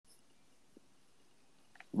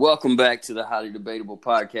Welcome back to the Highly Debatable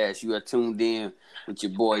Podcast. You are tuned in with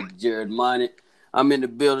your boy, Jared Minott. I'm in the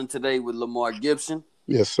building today with Lamar Gibson.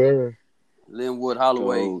 Yes, sir. Linwood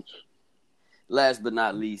Holloway. Coach. Last but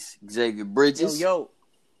not least, Xavier Bridges. Yo.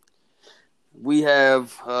 We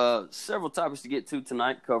have several topics to get to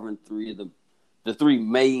tonight, covering the three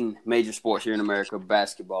main major sports here in America: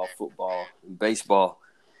 basketball, football, and baseball.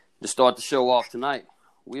 To start the show off tonight,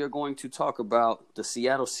 we are going to talk about the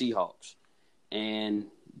Seattle Seahawks and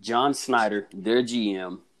John Snyder, their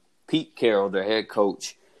GM, Pete Carroll, their head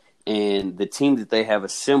coach, and the team that they have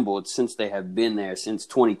assembled since they have been there since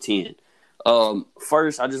 2010.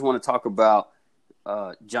 First, I just want to talk about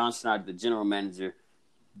John Snyder, the general manager.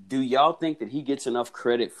 Do y'all think that he gets enough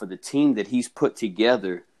credit for the team that he's put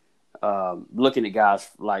together, looking at guys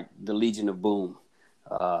like the Legion of Boom,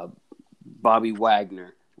 Bobby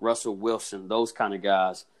Wagner, Russell Wilson, those kind of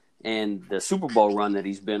guys, and the Super Bowl run that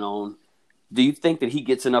he's been on? Do you think that he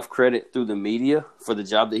gets enough credit through the media for the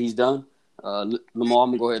job that he's done? Lamar, I'm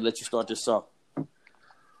going to go ahead and let you start this off.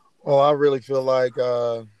 Well, I really feel like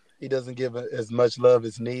he doesn't give as much love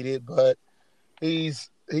as needed, but he's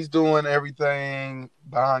doing everything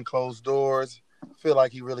behind closed doors. I feel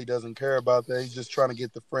like he really doesn't care about that. He's just trying to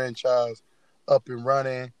get the franchise up and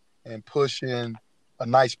running and pushing a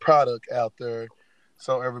nice product out there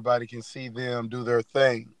so everybody can see them do their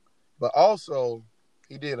thing. But also,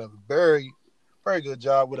 he did a very, very good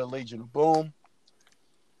job with a Legion of Boom,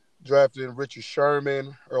 drafting Richard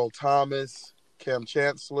Sherman, Earl Thomas, Cam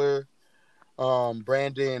Chancellor,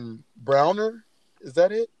 Brandon Browner. Is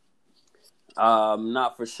that it?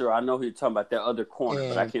 Not for sure. I know who you're talking about, that other corner,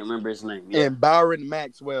 but I can't remember his name. Yeah. And Byron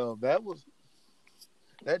Maxwell. That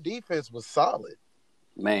defense was solid.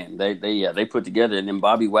 Man, they put together, and then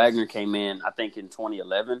Bobby Wagner came in, I think in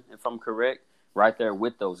 2011, if I'm correct, right there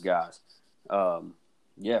with those guys.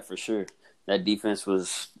 Yeah, for sure. That defense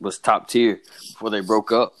was top tier before they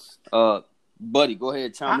broke up. Buddy, go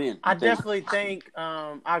ahead, chime in. I definitely think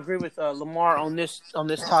I agree with Lamar on this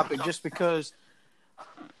topic, just because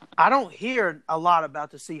I don't hear a lot about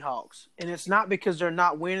the Seahawks, and it's not because they're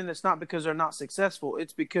not winning. It's not because they're not successful.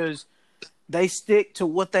 It's because they stick to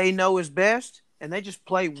what they know is best, and they just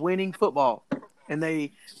play winning football. And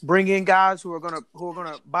they bring in guys who are gonna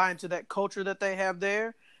buy into that culture that they have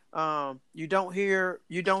there. You don't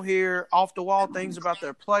hear off the wall things about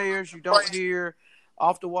their players. You don't hear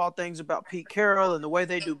off the wall things about Pete Carroll and the way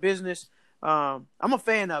they do business. I'm a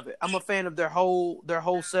fan of it. I'm a fan of their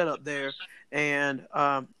whole setup there. And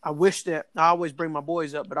I wish that I always bring my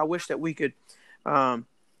boys up, but I wish that we could not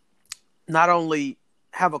only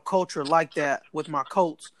have a culture like that with my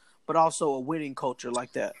Colts, but also a winning culture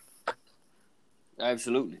like that.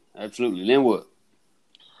 Absolutely. Linwood.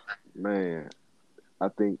 Man, I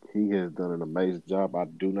think he has done an amazing job. I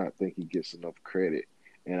do not think he gets enough credit,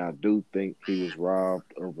 and I do think he was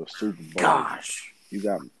robbed of a Super Bowl. Gosh, you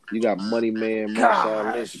got money man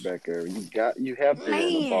Marshawn Lynch back there. You have to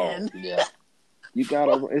run the ball. Yeah. You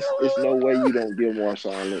gotta. It's no way you don't give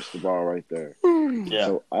Marshawn Lynch the ball right there. Yeah.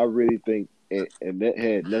 So I really think, and that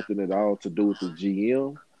had nothing at all to do with the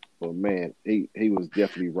GM. But man, he was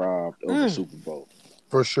definitely robbed of the Super Bowl.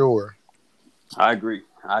 For sure. I agree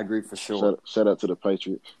for sure. Shout out to the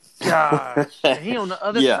Patriots. gosh, and he on the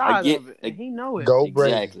other side of it, and he know it. Go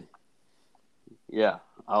Brady. Exactly. Yeah,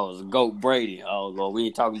 I was GOAT Brady. Oh, we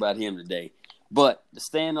ain't talking about him today. But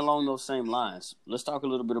staying along those same lines, let's talk a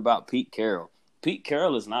little bit about Pete Carroll. Pete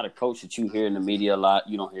Carroll is not a coach that you hear in the media a lot.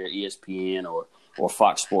 You don't hear ESPN or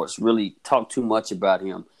Fox Sports really talk too much about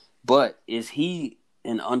him. But is he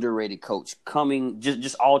an underrated coach coming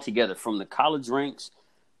just all together from the college ranks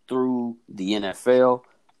through the NFL?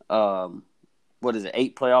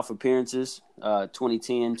 8 playoff appearances,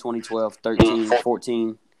 2010, 2012, 13,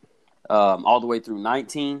 14, all the way through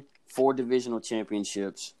 19, 4 divisional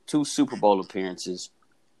championships, 2 Super Bowl appearances,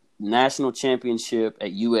 national championship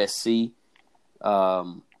at USC.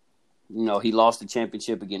 He lost the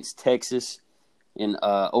championship against Texas in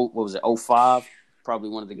 05? Probably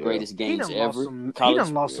one of the greatest games ever. He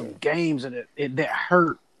done lost some games and it that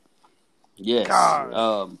hurt. Yes.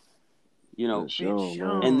 God.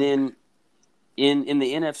 And then in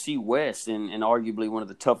the NFC West, and arguably one of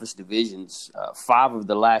the toughest divisions, 5 of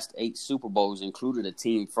the last 8 Super Bowls included a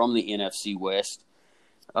team from the NFC West.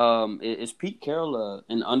 Is Pete Carroll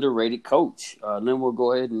an underrated coach? Then we'll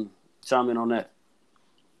go ahead and chime in on that.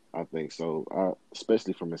 I think so,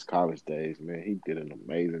 especially from his college days, man. He did an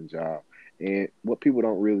amazing job. And what people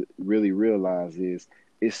don't really realize is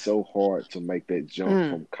it's so hard to make that jump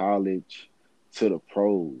from college to the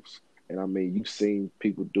pros. And, I mean, you've seen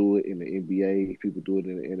people do it in the NBA, people do it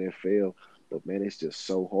in the NFL. But man, it's just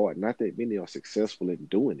so hard. Not that many are successful in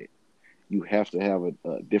doing it. You have to have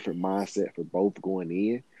a different mindset for both going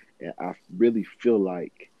in. And I really feel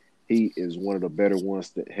like he is one of the better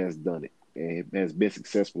ones that has done it and has been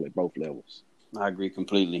successful at both levels. I agree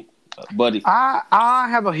completely. Buddy. I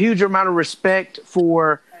have a huge amount of respect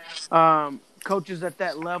for coaches at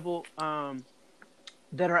that level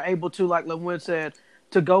that are able to, like LeWin said,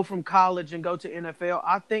 to go from college and go to NFL.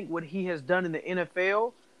 I think what he has done in the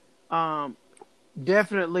NFL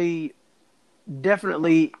definitely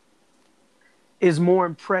is more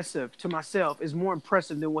impressive to myself, is more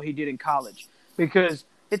impressive than what he did in college. Because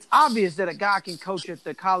it's obvious that a guy can coach at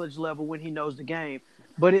the college level when he knows the game,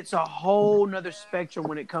 but it's a whole nother spectrum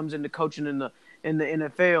when it comes into coaching in the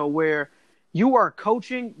NFL, where you are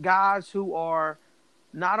coaching guys who are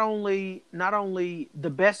not only the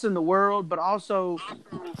best in the world, but also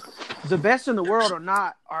the best in the world are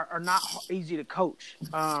not easy to coach.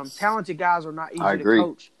 Talented guys are not easy to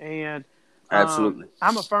coach, and absolutely,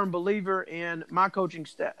 I'm a firm believer in my coaching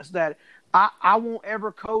stats that I won't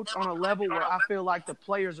ever coach on a level where I feel like the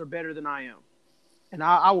players are better than I am. And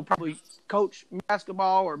I will probably coach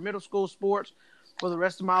basketball or middle school sports for the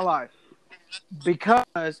rest of my life,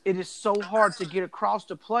 because it is so hard to get across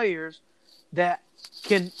to players that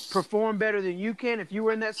can perform better than you can. If you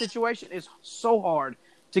were in that situation, it's so hard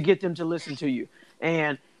to get them to listen to you.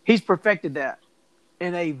 And he's perfected that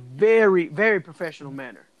in a very, very professional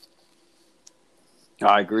manner.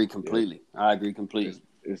 I agree completely.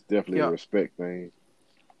 It's definitely a respect thing.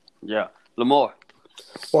 Yeah. Lamar.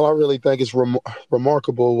 Well, I really think it's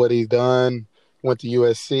remarkable what he's done. Went to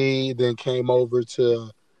USC, then came over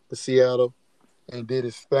to the Seattle and did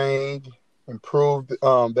his thing, improved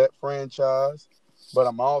that franchise. But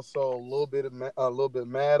I'm also a little bit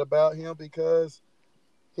mad about him because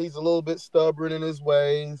he's a little bit stubborn in his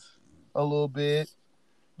ways, a little bit.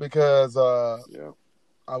 Because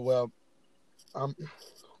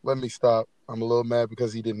let me stop. I'm a little mad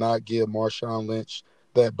because he did not give Marshawn Lynch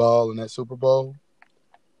that ball in that Super Bowl.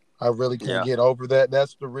 I really can't get over that.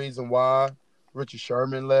 That's the reason why Richard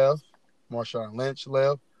Sherman left, Marshawn Lynch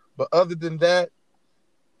left. But other than that,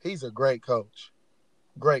 he's a great coach.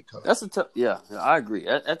 Great coach. That's a tough. Yeah, I agree.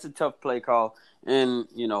 That's a tough play call, and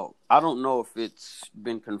I don't know if it's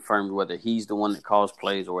been confirmed whether he's the one that calls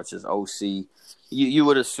plays or it's his OC. You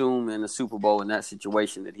would assume in the Super Bowl in that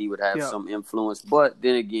situation that he would have some influence, but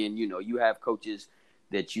then again, you have coaches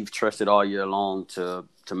that you've trusted all year long to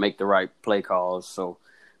make the right play calls. So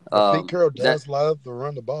Pete Carroll does love to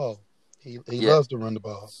run the ball. He loves to run the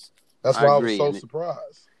ball. That's why I was so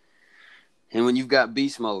surprised. And when you've got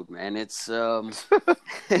beast mode, man, it's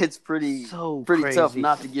it's pretty crazy. Tough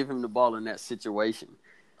not to give him the ball in that situation.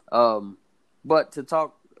 But to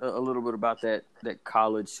talk a little bit about that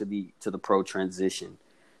college to the pro transition,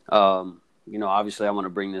 obviously I want to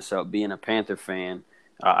bring this up. Being a Panther fan,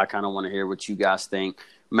 I kind of want to hear what you guys think.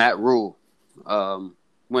 Matt Rule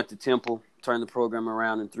went to Temple, turned the program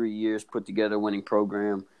around in 3 years, put together a winning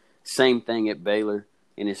program. Same thing at Baylor.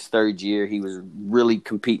 In his third year, he was really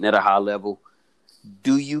competing at a high level.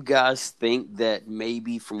 Do you guys think that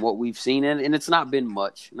maybe from what we've seen, and it's not been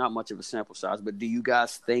not much of a sample size, but do you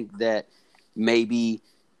guys think that maybe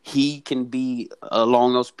he can be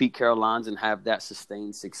along those Pete Carroll lines and have that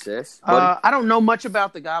sustained success? I don't know much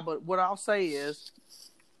about the guy, but what I'll say is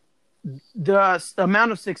the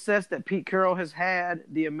amount of success that Pete Carroll has had,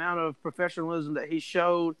 the amount of professionalism that he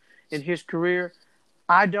showed in his career,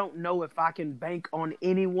 I don't know if I can bank on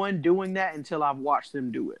anyone doing that until I've watched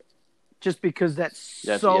them do it. Just because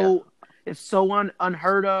it's so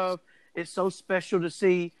unheard of. It's so special to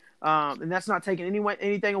see. And that's not taking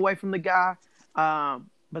anything away from the guy.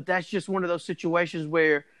 But that's just one of those situations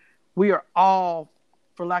where we are all,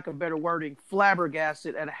 for lack of better wording,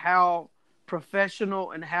 flabbergasted at how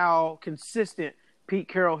professional and how consistent Pete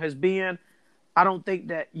Carroll has been. I don't think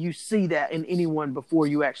that you see that in anyone before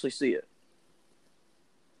you actually see it.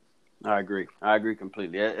 I agree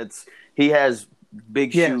completely. He has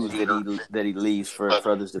big shoes that he leaves for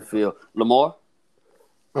others to fill. Lamar?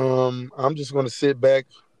 I'm just going to sit back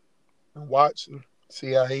and watch and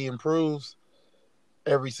see how he improves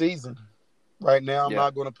every season. Right now, I'm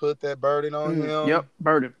not going to put that burden on him. Yep,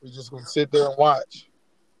 burden. We're just going to sit there and watch.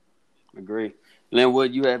 Agree.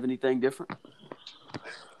 Linwood, you have anything different?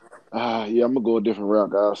 I'm going to go a different route,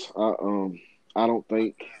 guys.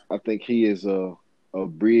 I think he is a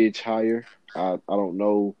bridge hire. I don't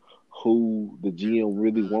know who the GM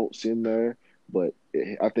really wants in there, but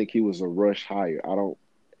I think he was a rush hire.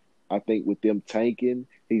 I think with them tanking,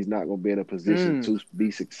 he's not going to be in a position to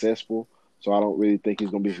be successful. So I don't really think he's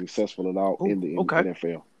going to be successful at all in the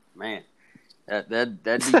NFL. Man, That'd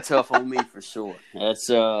be tough on me for sure. That's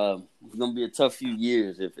gonna be a tough few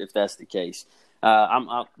years if that's the case. I'm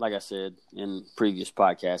like I said in previous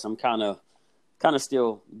podcasts, I'm kind of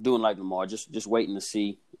still doing like Lamar, just waiting to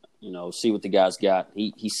see, see what the guy's got.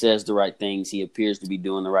 He says the right things. He appears to be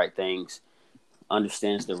doing the right things.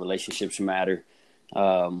 Understands that relationships matter.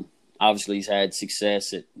 Obviously, he's had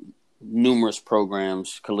success at numerous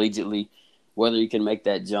programs collegiately. Whether he can make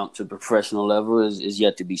that jump to the professional level is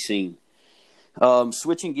yet to be seen.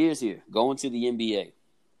 Switching gears here, going to the NBA.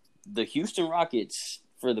 The Houston Rockets,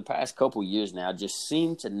 for the past couple years now, just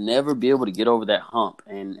seem to never be able to get over that hump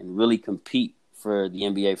and really compete for the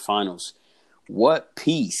NBA Finals. What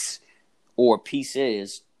piece, or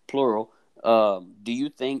pieces, plural, do you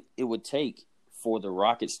think it would take for the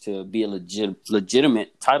Rockets to be a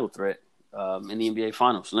legitimate title threat in the NBA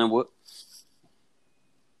Finals? Linwood?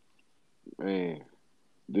 Man,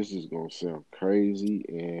 this is going to sound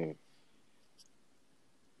crazy,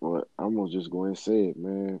 but I'm going to just go ahead and say it,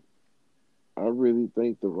 man. I really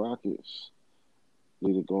think the Rockets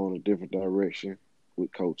need to go in a different direction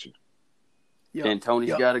with coaching.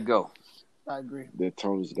 D'Antoni's got to go. I agree.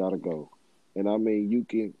 D'Antoni's got to go. And, I mean, you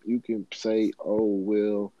can say, oh,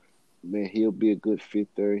 well, man, he'll be a good fit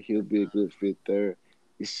there. He'll be a good fit there.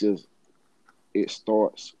 It's just it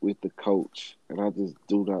starts with the coach. And I just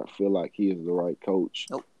do not feel like he is the right coach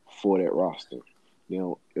for that roster.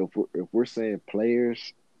 If we're saying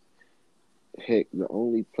players, heck, the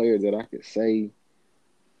only player that I could say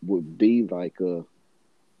would be like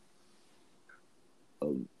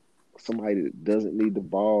somebody that doesn't need the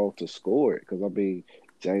ball to score it. Because, I mean,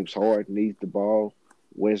 James Harden needs the ball.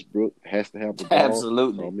 Westbrook has to have the ball.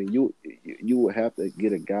 Absolutely. So, I mean, you would have to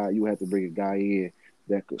get a guy. You have to bring a guy in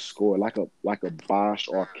that could score like a Bosh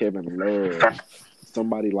or Kevin Love,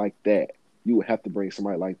 somebody like that. You would have to bring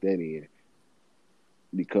somebody like that in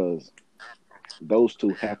because those two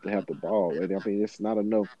have to have the ball. And I mean, it's not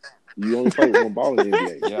enough. You only play with one ball in the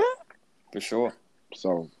NBA. Yeah, for sure.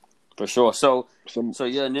 So, for sure. So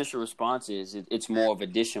your initial response is it's more of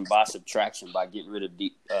addition by subtraction by getting rid of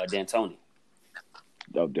D'Antoni.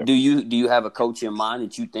 Oh, do you have a coach in mind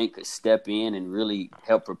that you think could step in and really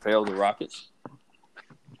help propel the Rockets?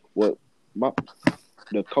 Well,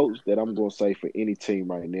 the coach that I'm going to say for any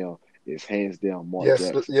team right now is hands down Mark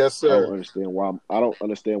Jackson. Yes, sir. I don't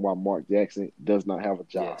understand why Mark Jackson does not have a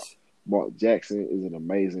job. Yes. Mark Jackson is an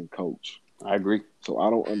amazing coach. I agree. So I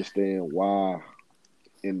don't understand why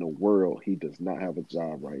in the world he does not have a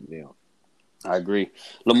job right now. I agree.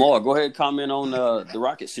 Lamar, go ahead and comment on the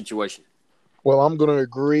Rockets situation. Well, I'm going to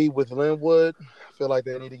agree with Linwood. I feel like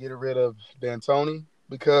they need to get rid of D'Antoni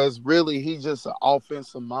because really he's just an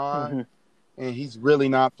offensive mind, and he's really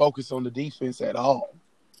not focused on the defense at all.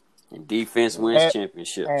 And defense wins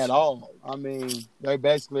championships. At all. I mean, they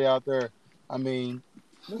basically out there,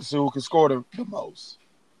 let's see who can score the most.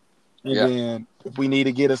 And then if we need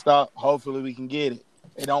to get a stop, hopefully we can get it.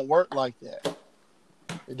 It don't work like that.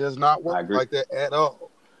 It does not work like that at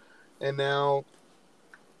all. And now,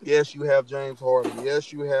 yes, you have James Harden.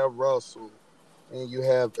 Yes, you have Russell. And you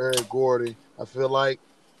have Eric Gordon. I feel like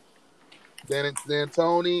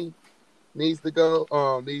D'Antoni needs to go.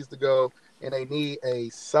 And they need a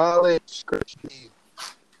solid stretch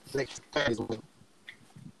next season.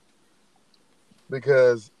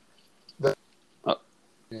 Because I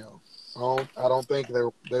don't think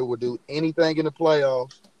they would do anything in the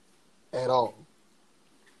playoffs at all.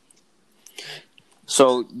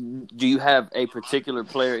 So, do you have a particular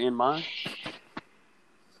player in mind?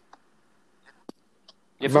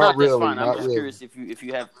 If not, that's fine. I'm just curious if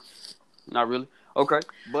you have. Not really. Okay,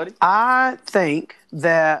 buddy. I think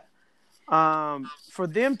that for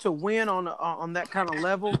them to win on that kind of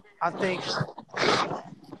level, I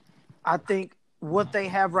think what they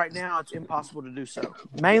have right now, it's impossible to do so.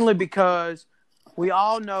 Mainly because we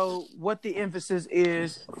all know what the emphasis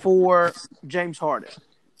is for James Harden.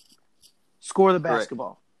 Score the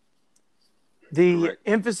basketball. The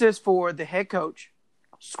emphasis for the head coach,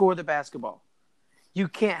 score the basketball. You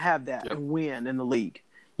can't have that and win in the league.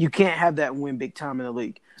 You can't have that and win big time in the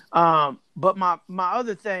league. But my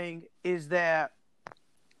other thing is that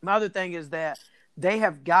they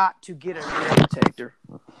have got to get a rim protector.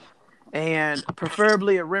 And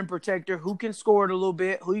preferably a rim protector who can score it a little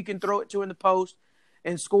bit, who you can throw it to in the post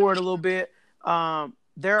and score it a little bit.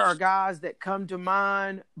 There are guys that come to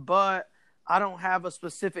mind, but I don't have a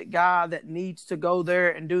specific guy that needs to go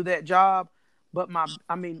there and do that job. But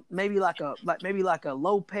maybe like a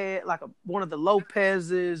Lopez, one of the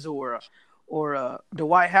Lopez's, or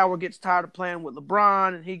Dwight Howard gets tired of playing with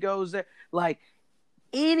LeBron and he goes there. Like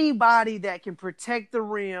anybody that can protect the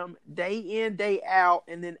rim day in, day out,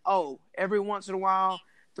 and then, every once in a while,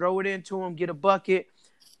 throw it into them, get a bucket.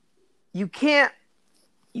 You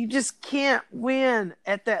just can't win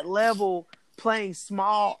at that level playing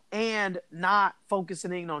small and not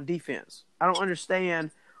focusing in on defense. I don't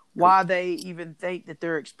understand why they even think that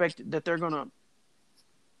they're going to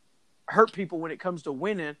hurt people when it comes to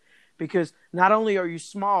winning, because not only are you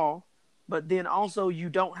small, but then also you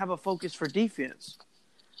don't have a focus for defense.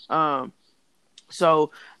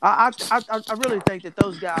 So I really think that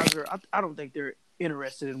those guys I don't think they're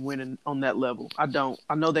interested in winning on that level. I don't.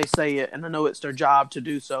 I know they say it, and I know it's their job to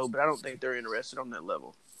do so, but I don't think they're interested on that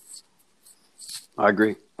level. I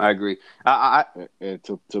agree. And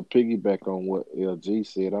to piggyback on what LG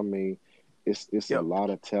said, I mean, it's a lot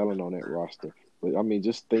of talent on that roster. But I mean,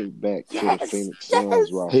 just think back to the Phoenix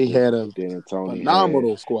Suns roster. He had a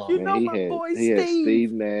phenomenal squad. He had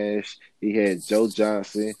Steve Nash. He had Joe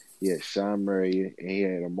Johnson. He had Sean Murray, and he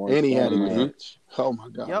had Amari. And he had a match. Oh my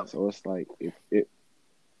God! Yep. So it's like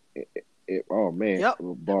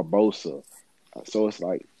Barbosa. So it's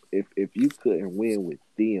like if you couldn't win with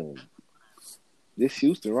them, this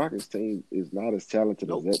Houston Rockets team is not as talented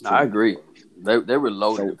as that team. I agree. They were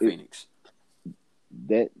loaded in Phoenix.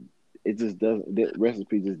 That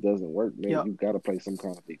recipe just doesn't work, man. Yep. You got to play some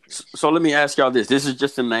kind of defense. So let me ask y'all this. This is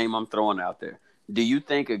just a name I'm throwing out there. Do you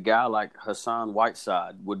think a guy like Hassan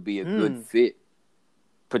Whiteside would be a good fit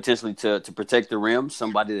potentially to protect the rim,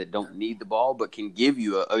 somebody that don't need the ball but can give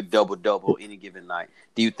you a double-double any given night?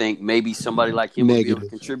 Do you think maybe somebody like him would be able to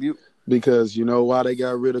contribute? Because you know why they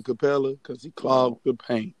got rid of Capella? Because he clogged the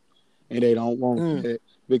paint, and they don't want that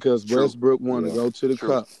because Westbrook wanted to go to the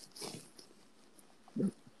cup.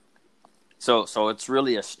 So it's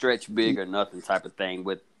really a stretch big or nothing type of thing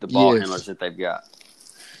with the ball handlers that they've got.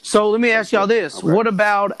 So let me ask y'all this. Okay. What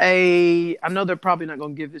about I know they're probably not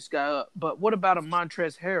going to give this guy up, but what about a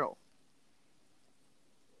Montrezl Harrell?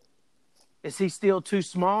 Is he still too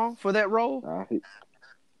small for that role?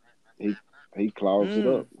 He clogs it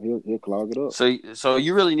up. He'll clog it up. So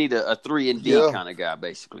you really need a 3-and-D kind of guy,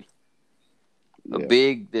 basically. A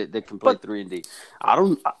big that can play 3-and-D. I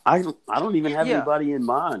don't even have anybody in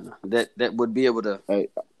mind that would be able to. Hey,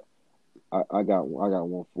 I got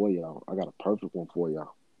one for y'all. I got a perfect one for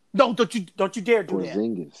y'all. Don't you dare do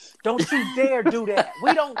Porzingis. that. Don't you dare do that.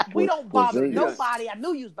 We don't bother nobody. I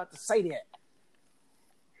knew you was about to say that.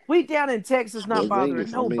 We down in Texas not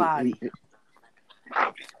bothering nobody.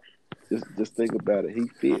 I mean, just think about it. He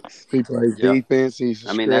fits. He plays defense. He's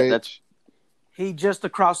that's. He just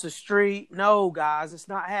across the street. No, guys, it's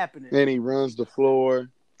not happening. And he runs the floor.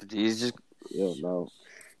 He's just He's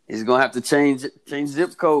gonna have to change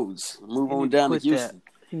zip codes. Move on down to Houston.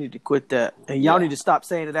 You need to quit that, and y'all need to stop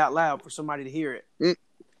saying it out loud for somebody to hear it.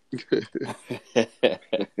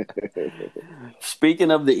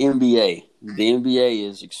 Speaking of the NBA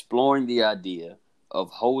is exploring the idea of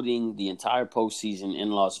holding the entire postseason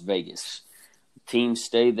in Las Vegas. Teams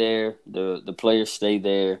stay there, the players stay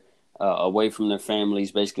there, away from their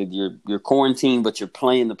families. Basically, you're quarantined, but you're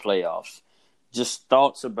playing the playoffs. Just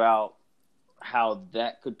thoughts about how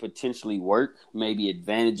that could potentially work, maybe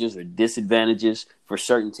advantages or disadvantages for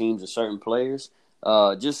certain teams or certain players.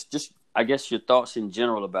 Just I guess your thoughts in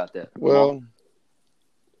general about that. Well,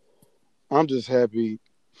 I'm just happy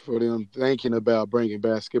for them thinking about bringing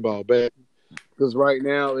basketball back, because right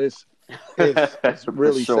now it's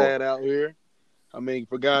really sad out here. I mean,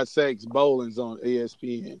 for God's sakes, bowling's on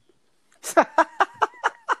ESPN.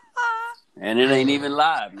 And it ain't even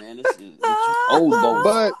live, man. It's old bowling.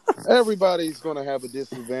 But everybody's going to have a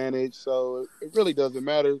disadvantage, so it really doesn't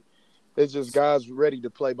matter. It's just guys ready to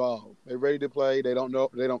play ball. They're ready to play. They don't know.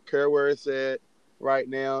 They don't care where it's at right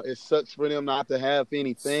now. It sucks for them not to have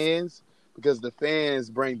any fans, because the fans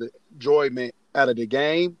bring the enjoyment out of the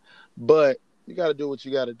game. But you got to do what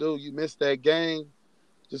you got to do. You missed that game.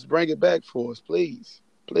 Just bring it back for us, please.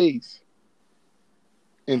 Please.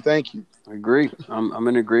 And thank you. I agree. I'm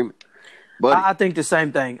in agreement. But I think the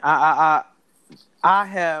same thing. I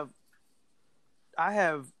have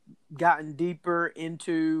gotten deeper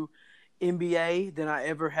into NBA than I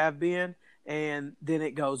ever have been, and then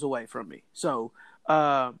it goes away from me. So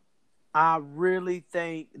I really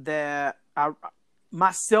think that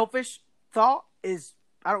my selfish thought is,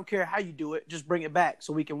 I don't care how you do it, just bring it back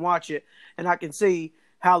so we can watch it, and I can see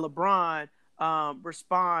how LeBron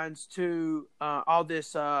responds to all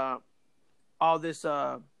this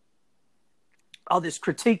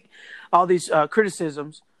critique, all these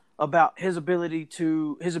criticisms about his ability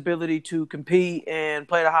to compete and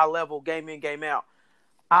play at a high level, game in, game out.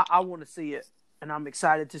 I want to see it, and I'm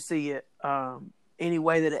excited to see it. Any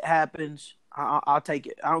way that it happens, I'll take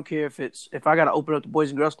it. I don't care if I got to open up the Boys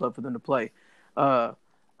and Girls Club for them to play. I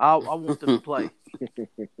want them to play.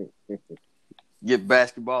 Get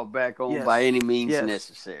basketball back on by any means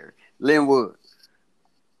necessary. Linwood.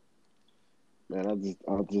 Man, I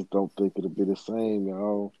just don't think it'll be the same,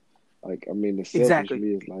 y'all. Like, I mean, the selfish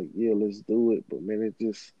me is like, yeah, let's do it. But man, I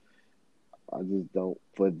just don't.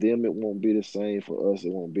 For them, it won't be the same. For us,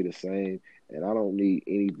 it won't be the same. And I don't need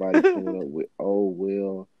anybody coming up with, oh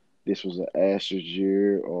well, this was an asterisk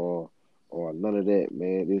year or none of that,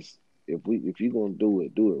 man. If you're gonna do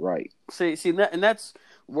it right. See, and that's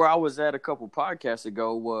where I was at a couple podcasts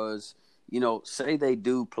ago. Was, say they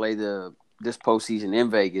do play this postseason in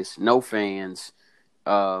Vegas, no fans,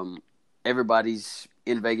 everybody's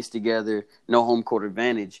in Vegas together, no home court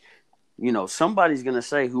advantage. Somebody's gonna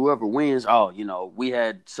say whoever wins, we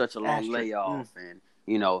had such a long layoff, and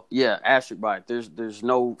asterisk by it. There's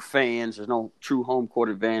no fans, there's no true home court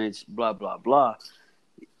advantage, blah blah blah.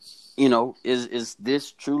 Is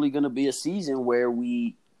this truly gonna be a season where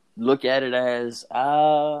we look at it as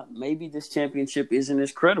maybe this championship isn't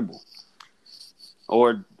as credible?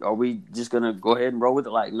 Or are we just gonna go ahead and roll with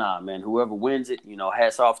it? Like, nah, man. Whoever wins it,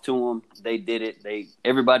 hats off to them. They did it.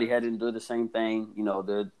 Everybody had to do the same thing.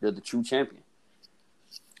 They're the true champion.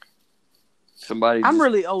 Somebody, I'm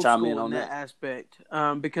really old school in that aspect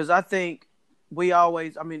because I think we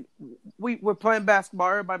always. I mean, we're playing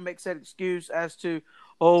basketball. Everybody makes that excuse as to,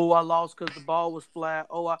 oh, I lost because the ball was flat.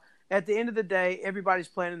 At the end of the day, everybody's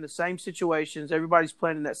playing in the same situations. Everybody's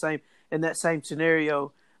playing in that same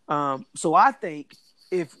scenario. So I think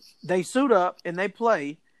if they suit up and they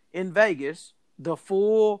play in Vegas the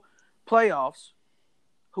full playoffs,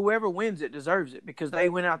 whoever wins it deserves it because they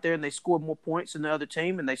went out there and they scored more points than the other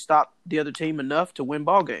team and they stopped the other team enough to win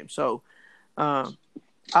ball games. So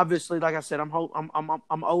obviously, like I said,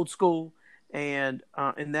 I'm old school and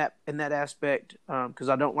in that aspect because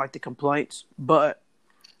I don't like the complaints, but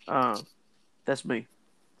that's me.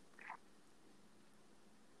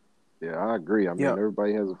 Yeah, I agree. I mean,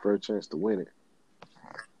 everybody has a fair chance to win it.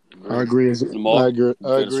 I agree. I agree.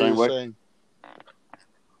 The same.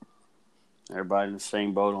 Everybody in the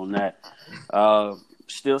same boat on that.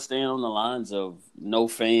 Still staying on the lines of no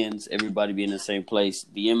fans, everybody being in the same place.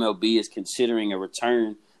 The MLB is considering a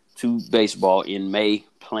return to baseball in May,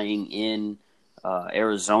 playing in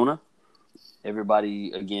Arizona.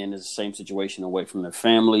 Everybody, again, is the same situation, away from their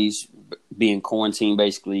families, being quarantined.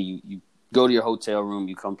 Basically, you go to your hotel room,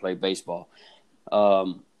 you come play baseball.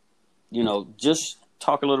 Just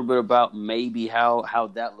talk a little bit about maybe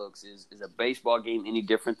how that looks. Is a baseball game any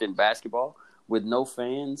different than basketball with no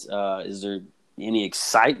fans? Is there any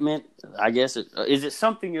excitement? I guess is it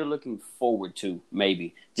something you're looking forward to?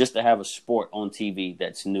 Maybe just to have a sport on TV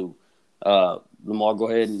that's new. Lamar, go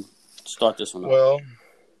ahead and start this one off. Well,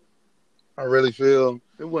 I really feel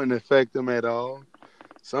it wouldn't affect them at all.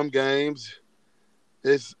 Some games,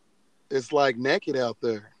 it's like naked out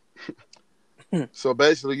there. So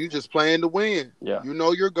basically, you just playing to win. Yeah. You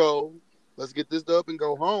know your goal. Let's get this up and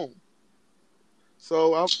go home.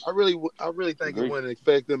 So I really think it wouldn't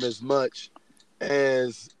affect them as much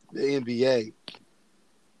as the NBA.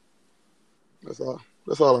 That's all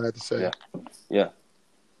I have to say. Yeah.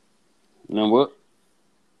 You know what?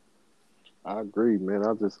 I agree, man.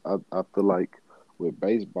 I feel like with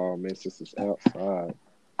baseball, man, since it's outside,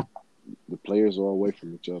 the players are away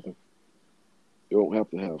from each other. You don't have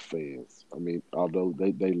to have fans. I mean, although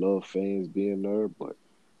they love fans being there, but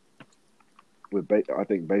I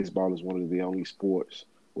think baseball is one of the only sports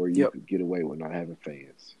where you can get away with not having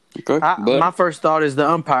fans. Okay, my first thought is the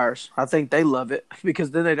umpires. I think they love it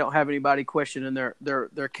because then they don't have anybody questioning their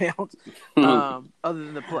counts, other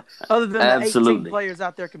than the 18 players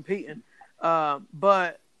out there competing.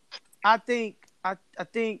 But I think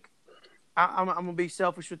I'm gonna be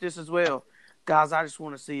selfish with this as well, guys. I just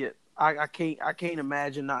want to see it. I can't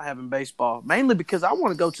imagine not having baseball, mainly because I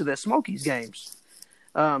want to go to the Smokies games.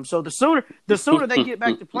 So the sooner they get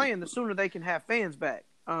back to playing, the sooner they can have fans back.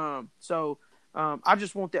 I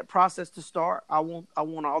just want that process to start. I want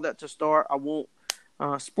all that to start. I want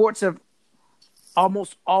sports have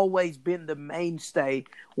almost always been the mainstay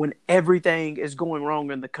when everything is going wrong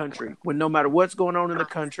in the country. When no matter what's going on in the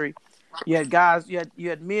country, you had guys, you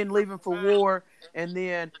had men leaving for war, and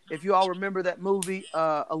then if you all remember that movie,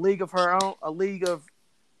 A League of Her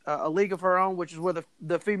Own, which is where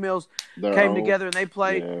the females came together and they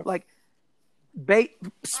played. Yeah. Like,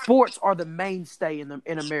 sports are the mainstay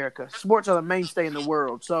in America. Sports are the mainstay in the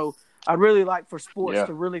world. So I'd really like for sports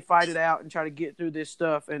to really fight it out and try to get through this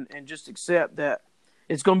stuff and just accept that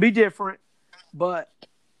it's going to be different, but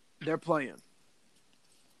they're playing.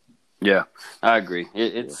 Yeah, I agree.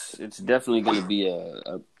 It's definitely going to be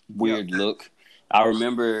a weird look. I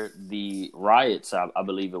remember the riots. I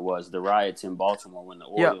believe it was the riots in Baltimore when the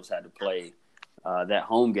Orioles had to play that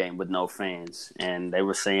home game with no fans, and they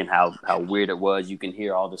were saying how weird it was. You can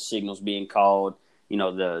hear all the signals being called. You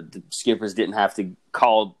know, the skippers didn't have to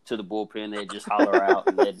call to the bullpen; they'd just holler out,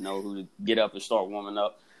 and they'd know who to get up and start warming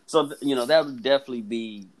up. So that would definitely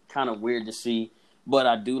be kind of weird to see. But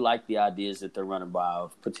I do like the ideas that they're running by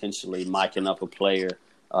of potentially miking up a player,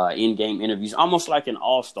 in-game interviews, almost like an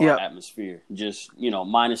all-star atmosphere, just,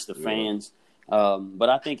 minus the fans. But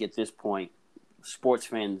I think at this point, sports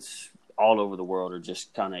fans all over the world are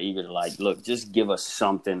just kind of eager to, look, just give us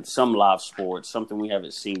something, some live sports, something we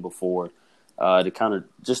haven't seen before, to kind of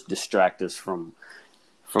just distract us from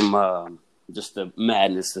just the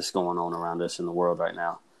madness that's going on around us in the world right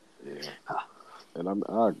now. Yeah. And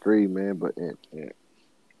I agree, man. But and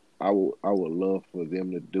I would love for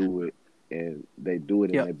them to do it, and they do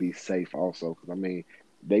it and they be safe also. Because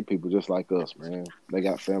they people just like us, man. They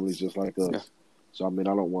got families just like us. Yeah. So I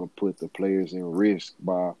don't want to put the players in risk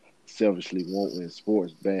by selfishly wanting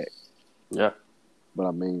sports back. Yeah.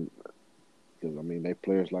 But because they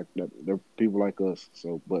players like that. They're people like us.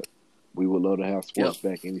 So, but we would love to have sports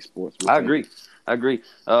back. Any sports. I agree.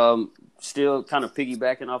 Still kind of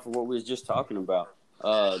piggybacking off of what we was just talking about.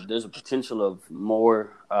 There's a potential of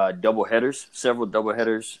more doubleheaders, several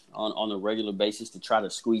doubleheaders on a regular basis to try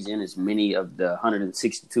to squeeze in as many of the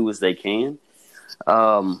 162 as they can.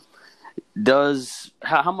 How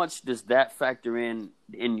much does that factor in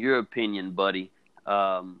your opinion, buddy?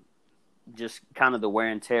 Just kind of the wear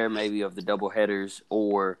and tear maybe of the doubleheaders,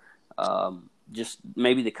 or just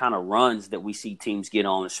maybe the kind of runs that we see teams get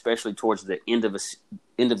on, especially towards the end of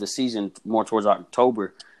the season, more towards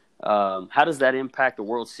October. How does that impact the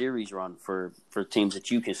World Series run for teams that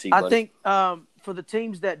you can see, buddy? I think for the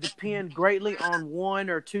teams that depend greatly on one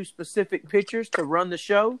or two specific pitchers to run the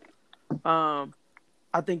show, I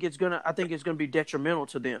think it's gonna be detrimental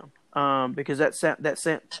to them, because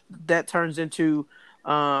that turns into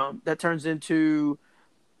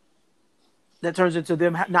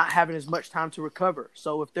them not having as much time to recover.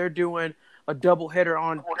 So if they're doing a doubleheader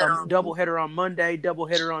on Monday,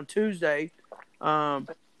 doubleheader on Tuesday,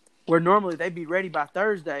 where normally they'd be ready by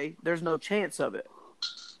Thursday, there's no chance of it.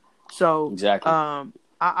 So exactly. I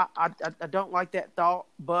don't like that thought,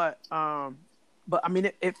 but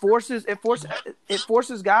it forces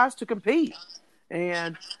guys to compete,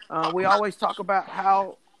 and we always talk about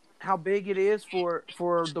how big it is for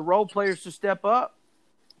the role players to step up.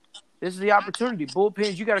 This is the opportunity.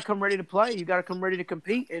 Bullpens, you got to come ready to play. You got to come ready to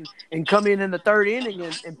compete and come in the third inning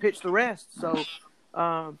and pitch the rest. So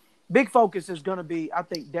big focus is going to be, I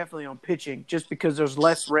think, definitely on pitching, just because there's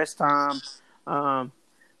less rest time. The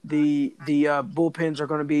bullpens are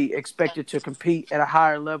going to be expected to compete at a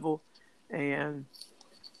higher level. And,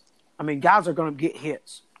 guys are going to get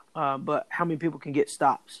hits, but how many people can get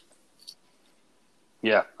stops?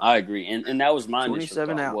 Yeah, I agree. And that was my initial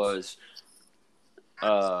thought outs. Was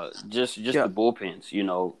just the bullpens.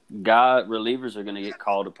 Relievers are going to get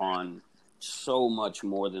called upon so much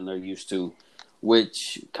more than they're used to,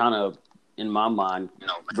 which kind of, in my mind,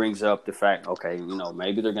 brings up the fact, okay,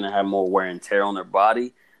 maybe they're going to have more wear and tear on their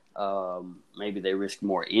body. Maybe they risk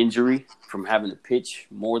more injury from having to pitch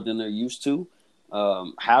more than they're used to.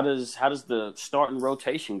 How does the starting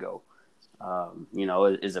rotation go?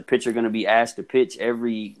 Is a pitcher going to be asked to pitch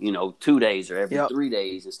every, 2 days or every 3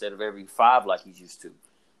 days instead of every 5 like he's used to?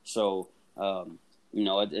 So,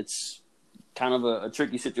 it's kind of a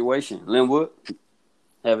tricky situation. Linwood,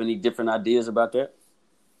 have any different ideas about that?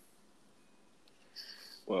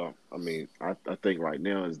 Well, I think right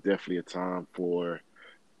now is definitely a time for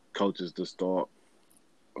coaches to start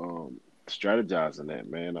strategizing that,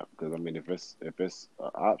 man. Because if it's an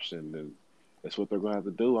option, then that's what they're going to have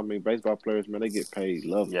to do. Baseball players, man, they get paid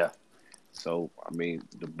lovely. Yeah. So, the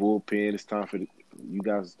bullpen, it's time for you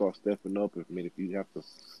guys to start stepping up. If you have to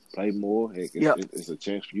play more, heck, it's a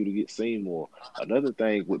chance for you to get seen more. Another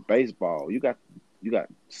thing with baseball, you got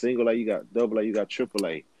single A, you got double A, you got triple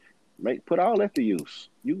A. Put all that to use.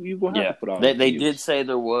 You going to have to put all that to use. They did say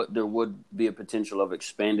there would be a potential of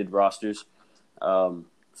expanded rosters. So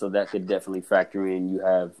that could definitely factor in. You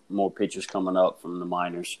have more pitchers coming up from the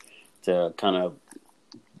minors to kind of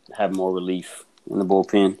have more relief in the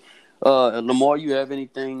bullpen. Lamar, you have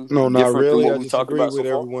anything different not really. From what we talked about with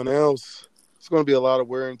everyone else? It's going to be a lot of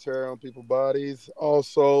wear and tear on people's bodies.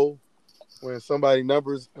 Also, when somebody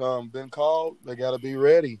numbers been called, they got to be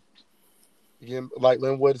ready. Again, like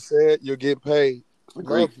Linwood said, you'll get paid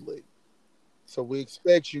monthly. So we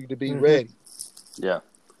expect you to be ready. Yeah.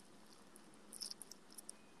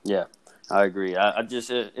 Yeah, I agree. I just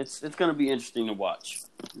it's going to be interesting to watch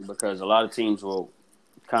because a lot of teams will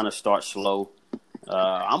kind of start slow.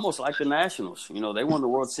 Almost like the Nationals. You know, they won the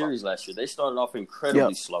World Series last year. They started off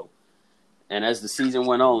incredibly slow. And as the season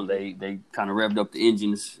went on, they kind of revved up the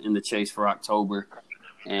engines in the chase for October.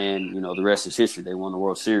 And, you know, the rest is history. They won the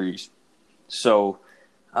World Series. So,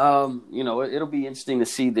 you know, it'll be interesting to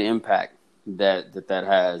see the impact that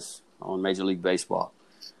has on Major League Baseball.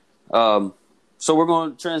 So we're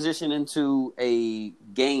going to transition into a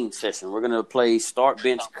game session. We're going to play Start,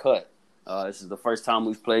 Bench, Cut. This is the first time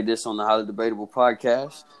we've played this on the Highly Debatable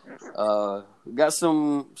podcast. We've got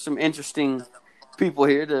some interesting people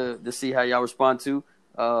here to see how y'all respond to.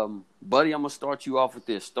 Buddy, I'm going to start you off with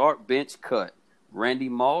this. Start, bench, cut. Randy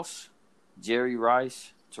Moss, Jerry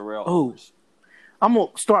Rice, Terrell Owens. I'm going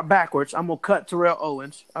to start backwards. I'm going to cut Terrell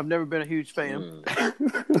Owens. I've never been a huge fan.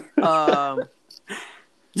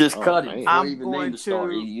 Just cut him. I'm going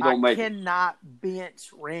to I cannot bench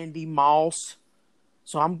Randy Moss.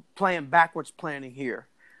 So I'm playing backwards planning here.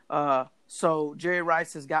 So Jerry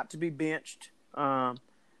Rice has got to be benched.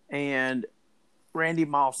 And Randy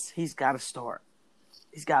Moss, he's got to start.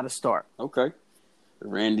 He's got to start. Okay.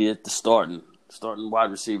 Randy at the starting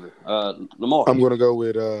wide receiver. Lamar. I'm going to go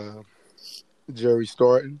with Jerry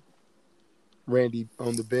starting. Randy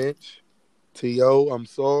on the bench. T.O., I'm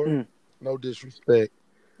sorry. No disrespect.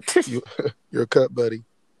 You're cut, buddy.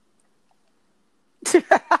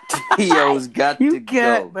 T.O.'s got to go. You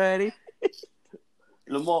cut, buddy.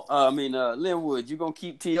 Lamar, Linwood, you going to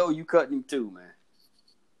keep T.O., you cutting him too, man.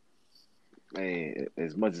 Man,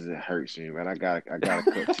 as much as it hurts me, man, I gotta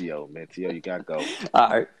cut T.O., man. T.O., you gotta go. All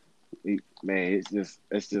right. Man,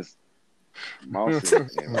 it's just Moss and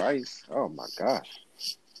Rice. Oh my gosh.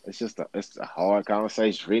 It's a hard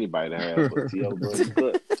conversation for anybody to have, but T.O. goes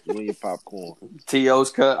cut. You and your popcorn.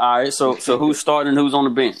 T.O.'s cut. All right, so who's starting and who's on the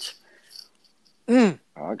bench?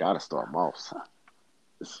 I gotta start Moss.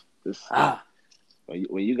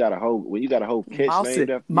 When you got a whole catch Mouse named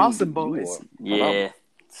after Mouse and boys. Yeah.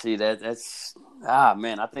 See that's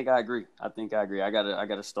man, I think I agree. I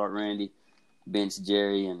gotta start Randy, bench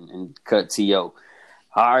Jerry, and cut T.O.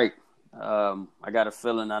 All right. I got a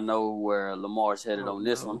feeling I know where Lamar's headed on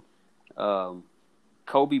this one.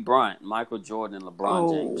 Kobe Bryant, Michael Jordan, and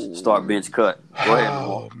LeBron James. Start, bench, cut. Go ahead,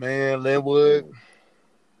 Lamar. Oh man, Linwood.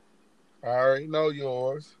 I already know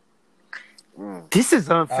yours. This is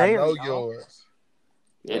unfair. I know yours.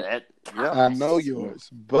 Yeah. I know yours,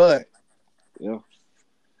 but yeah.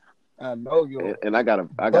 I know yours. And I got a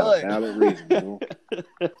valid reason.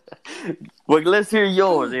 Well, let's hear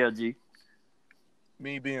yours, LG.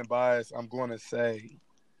 Me being biased, I'm going to say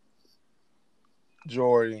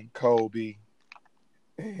Jordan, Kobe,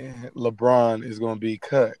 and LeBron is going to be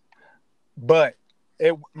cut. But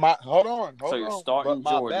hold on. So you're starting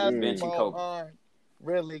Jordan, benching Kobe.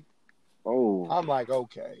 Really? Oh. I'm like,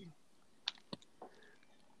 okay.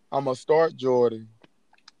 I'm going to start Jordan.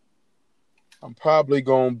 I'm probably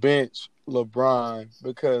going to bench LeBron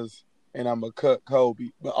and I'm going to cut Kobe.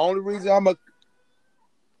 But only reason I'm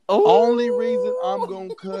going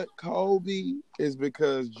to cut Kobe is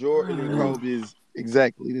because Jordan and Kobe is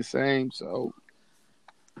exactly the same. So,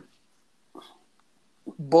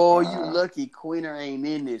 boy, you lucky Queener ain't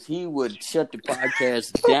in this. He would shut the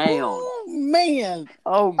podcast down. Man.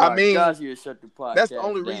 Oh my gosh, he'd shut the podcast down. That's the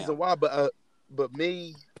only reason why. But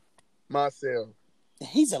me, myself,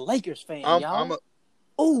 he's a Lakers fan, y'all.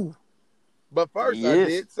 But first, I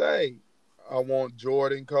did say I want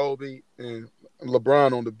Jordan, Kobe, and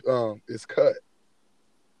LeBron on the is cut.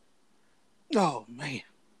 Oh man!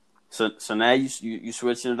 So now you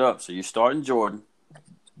switching it up. So you're starting Jordan,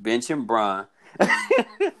 benching Bron,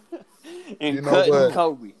 and cutting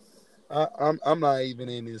Kobe. I'm not even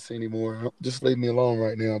in this anymore. Just leave me alone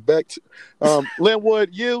right now. Back to Linwood.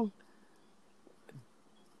 You.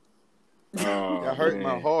 That hurt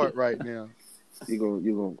my heart right now. You gonna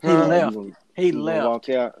he left. Walk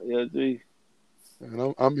out, LG.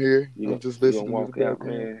 And I'm here. I'm just listening to walk out,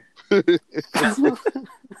 man.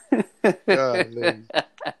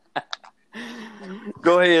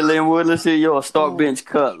 Go ahead, Linwood. Let's hear your start, bench,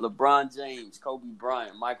 cut. LeBron James, Kobe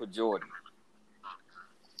Bryant, Michael Jordan.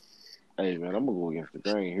 Hey, man, I'm going to go against the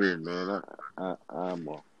grain here, man. I'm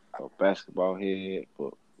a basketball head,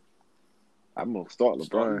 but I'm going to start LeBron.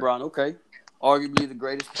 Start LeBron, okay. Arguably the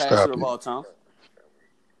greatest passer of all time.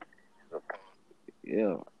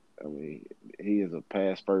 Yeah. I mean, he is a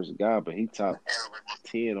pass-first guy, but he top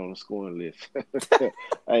 10 on the scoring list.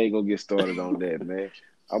 I ain't going to get started on that, man.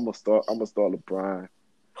 I'm gonna start LeBron.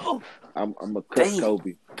 I'm gonna cut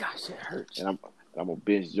Kobe. Gosh, it hurts. And I'm gonna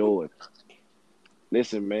bench Jordan.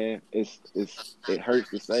 listen, man, it hurts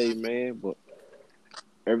to say, man, but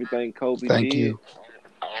everything Kobe Thank did, you.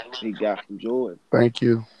 he got from Jordan. Thank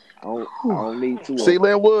you. I don't need to. See,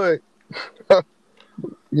 Linwood.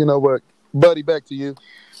 You know what, buddy? Back to you.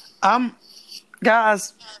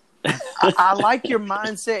 Guys, I like your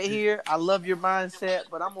mindset here. I love your mindset,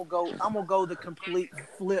 but I'm gonna go the complete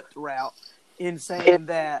flipped route in saying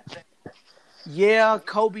that, yeah,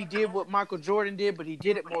 Kobe did what Michael Jordan did, but he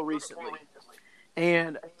did it more recently.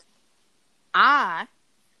 And I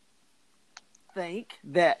think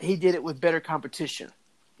that he did it with better competition.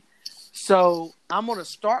 So I'm gonna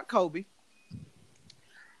start Kobe.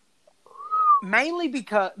 Mainly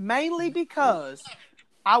because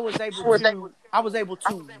I was able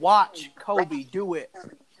to watch Kobe do it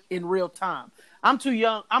in real time. I'm too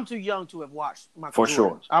young to have watched Michael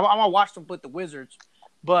Jordan. For sure. I watched him with the Wizards,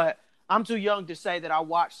 but I'm too young to say that I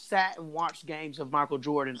sat and watched games of Michael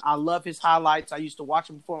Jordan. I love his highlights. I used to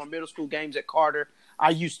watch him before my middle school games at Carter.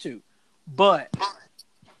 I used to. But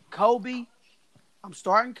Kobe, I'm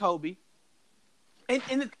starting Kobe.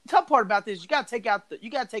 And the tough part about this, you gotta take out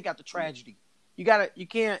the tragedy. You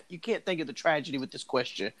can't think of the tragedy with this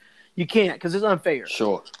question. You can't, because it's unfair.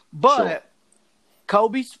 Sure. But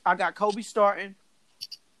sure. I got Kobe starting.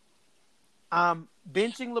 I'm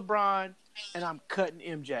benching LeBron, and I'm cutting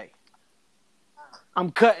MJ. I'm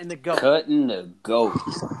cutting the GOAT. Cutting the GOAT.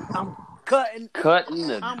 I'm cutting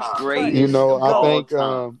the greatest. You know, I think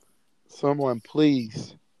time. Someone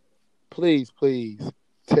please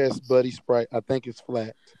test Buddy Sprite. I think it's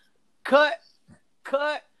flat. Cut.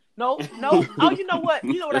 No. Oh, you know what?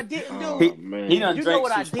 You know what I didn't do? He done drank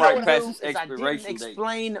some Sprite past his I didn't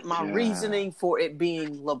explain my Yeah. reasoning for it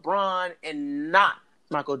being LeBron and not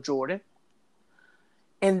Michael Jordan.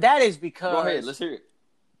 And that is because Go ahead, let's hear it.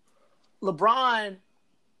 LeBron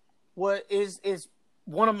is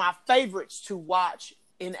one of my favorites to watch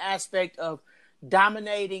in aspect of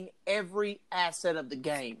dominating every asset of the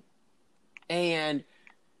game. And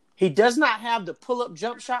he does not have the pull-up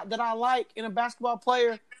jump shot that I like in a basketball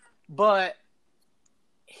player, but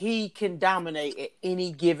he can dominate at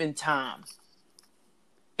any given time.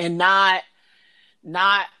 And not in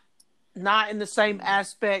the same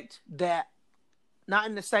aspect that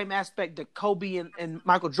Kobe and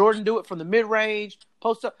Michael Jordan do it from the mid-range,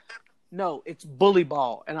 post-up. No, it's bully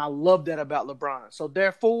ball, and I love that about LeBron. So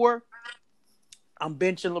therefore, I'm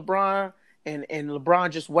benching LeBron, and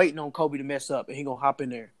LeBron just waiting on Kobe to mess up, and he gonna hop in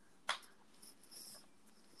there.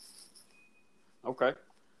 Okay.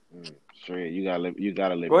 Shred, you gotta let me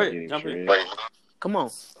get him. Jump Shred. in. Come on.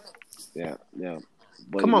 Yeah.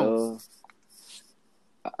 But, Come on.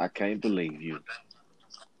 I can't believe you.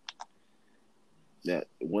 That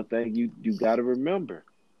one thing you got to remember.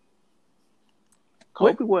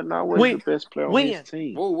 Kobe wasn't always the best player on his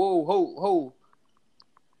team. Whoa.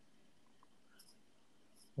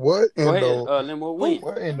 What in Go ahead, the win.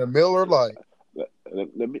 what in the Miller Lite?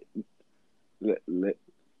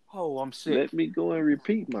 I'm sick. Let me go and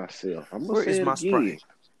repeat myself. I'm gonna Where say is it my again Sprite?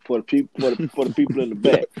 for the people in the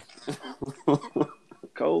back.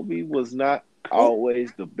 Kobe was not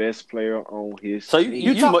always the best player on his So team.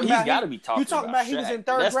 he's got to be talking. You talking about he was Shaq. in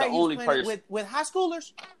third That's grade? the only He was playing person. with high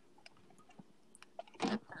schoolers.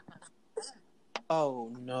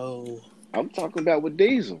 Oh no! I'm talking about with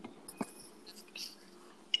Diesel.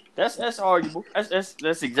 That's arguable. That's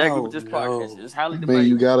exactly what this podcast is. It's highly I mean, debatable.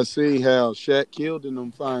 you got to see how Shaq killed in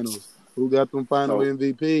them finals. Who got them final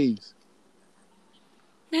MVPs?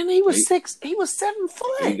 Man, he was 7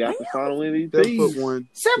 foot. He got the final 7'1".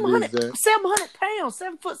 700 pounds.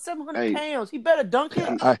 7 foot, 700 pounds. He better dunk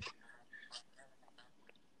it.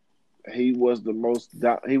 He was the most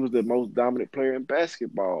dominant player in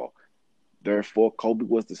basketball. Therefore, Kobe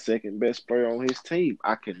was the second best player on his team.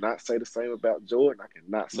 I cannot say the same about Jordan. I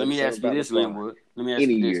cannot say Let the me same ask you about this, LeBron. Linwood. Let me ask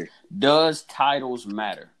you this. Does titles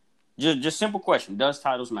matter? Just simple question. Does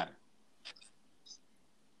titles matter?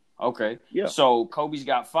 Okay. Yeah. So Kobe's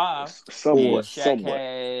got 5. Somewhat. Shaq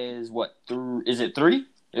has what? Is it 3?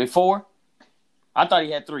 4? I thought he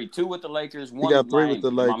had 3. 2 with the Lakers, 1 He got with 3 Miami. with the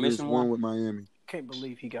Am I Lakers, missing 1 with Miami. Can't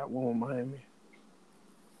believe he got 1 with Miami.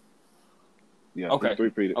 Yeah. Okay.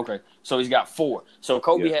 3 Okay. So he's got 4. So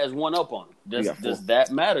Kobe has 1 up on him. Does that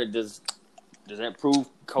matter? Does that prove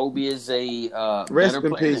Kobe is a Rest better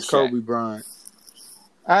in player peace, than Shaq? Kobe Bryant.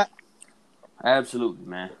 Absolutely,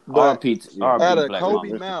 man. But R.I.P. out of Black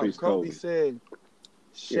Kobe's Mamba. mouth, Peace, Kobe Kobe. said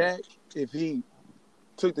Shaq, if he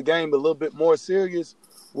took the game a little bit more serious,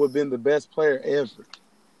 would have been the best player ever.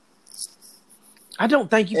 I don't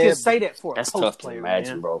think you can say that for a That's post tough to player,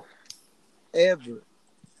 imagine, man. bro. Ever.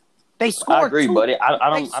 They scored. I agree, buddy. I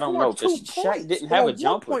don't know They because scored 2 Shaq points. didn't have a Or 1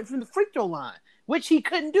 jumper. point from the free throw line. which he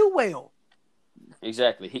couldn't do well.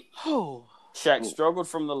 Exactly. Oh, Shaq struggled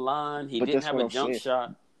from the line. He But didn't that's have what a I'm jump saying.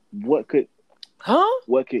 shot. What could huh?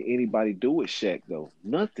 anybody do with Shaq though?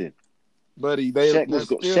 Nothing. Buddy, Shaq they're was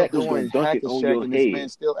still Shaq was doing gonna dunk hack it a on Shaq, your and this head.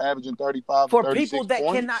 man's still averaging 35 For to 36 people that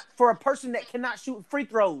points. cannot, for a person that cannot shoot free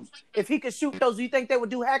throws, if he could shoot those, do you think they would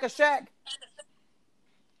do hack a Shaq?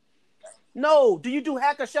 No. Do you do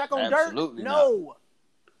hack a Shaq on Absolutely dirt? not. No.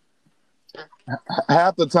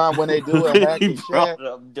 Half the time when they do a hack He and brought Shaq,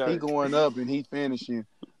 up dirt. he going up and he finishing.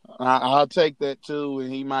 I'll take that too,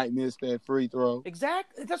 and he might miss that free throw.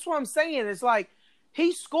 Exactly. That's what I'm saying. It's like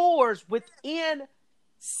he scores within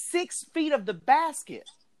 6 feet of the basket.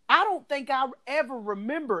 I don't think I ever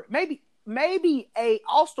remember maybe a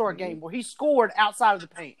All-Star game where he scored outside of the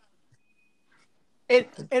paint.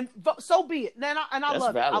 And so be it. And I That's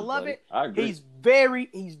love valid, it. I love buddy. it. I agree.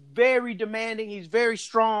 He's very demanding. He's very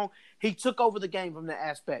strong. He took over the game from that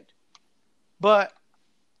aspect. But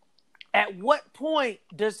at what point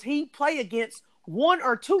does he play against one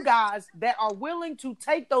or two guys that are willing to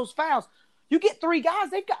take those fouls? You get 3 guys,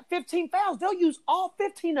 they've got 15 fouls. They'll use all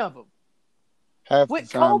 15 of them. Half With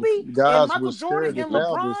the time, Kobe guys and Michael was Jordan scared and to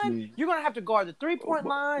foul this LeBron, league. you're going to have to guard the three-point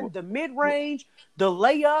line, the mid-range, the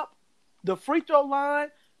layup, the free throw line,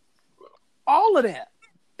 all of that.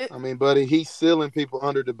 I mean, buddy, he's sealing people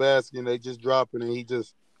under the basket, and they just drop it, and he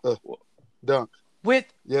just dunk. With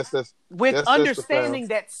Yes, that's understanding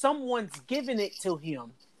that someone's giving it to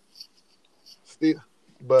him. still,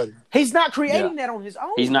 buddy. He's not creating that on his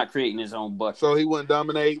own. He's not creating his own bucket. So he wouldn't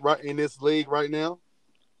dominate right in this league right now.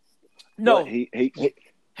 No. What, he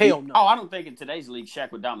Hell no. Oh, I don't think in today's league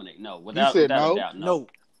Shaq would dominate. No, without said a no? doubt, No.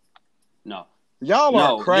 no. Y'all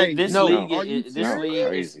are No, crazy. this No. league, Are you this serious? league is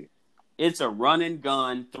crazy. it's a run and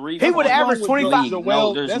gun 3. He would average What's wrong with 25. Joel?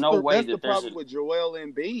 No, there's That's no way that's that the there's problem with Joel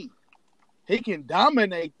Embiid. He can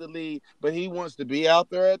dominate the league, but he wants to be out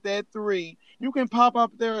there at that 3. You can pop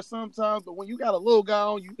up there sometimes, but when you got a little guy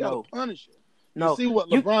on, you got to No. punish him. No. You see what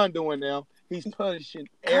LeBron doing now? He's punishing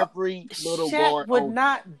every little guard. Shaq would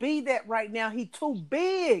not be that right now. He's too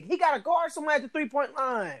big. He got to guard someone at the 3-point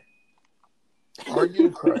line. Are you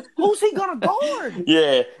crazy? Who's he going to guard?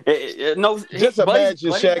 Yeah, no. Just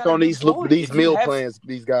imagine Shaq on these meal plans. plans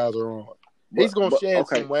these guys are on. He's going to shed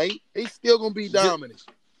some weight. He's still going to be dominant.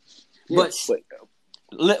 But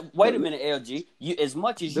wait a minute, LG. You as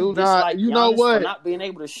much as you Do not- dislike you know Giannis what? for not being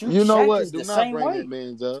able to shoot, You know Shaq what? is Do the not same bring way. that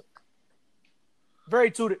man's up.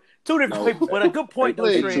 Very two different people, but a good point though,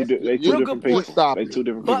 Please. Trent. They Real two good different point. people. Stop They it. two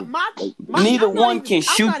different But people. my Neither I'm not one even- can I'm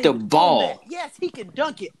shoot not the even on ball. that. Yes, he can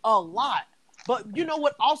dunk it a lot. But you know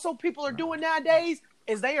what also people are doing nowadays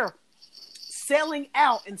is they are selling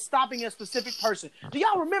out and stopping a specific person. Do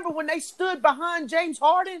y'all remember when they stood behind James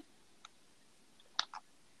Harden?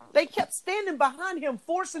 They kept standing behind him,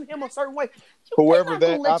 forcing him a certain way. Whoever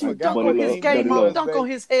They're not gonna that, I let you forgot dunk what on his name game that on was, dunk baby. on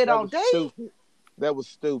his head That all was day. stupid. That was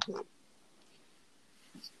stupid.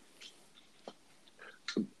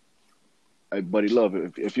 Hey, buddy, love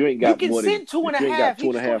it. If you ain't You got can more than send 2.5. if you ain't got He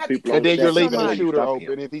 2.5 still have to people, catch And then you're That's leaving the somebody. shooter Stop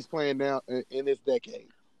open him. if he's playing now in this decade.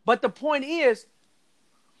 But the point is,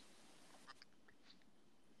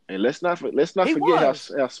 And let's not He forget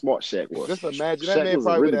was. how smart Shaq was. Just imagine Shaq that man was a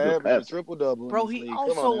probably really would have good averaged a passer. triple double. bro, in this he league. Come on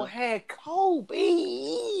also now, had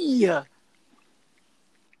Kobe.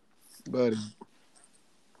 buddy.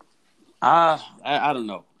 I don't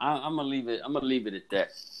know. I'm gonna leave it. I'm gonna leave it at that.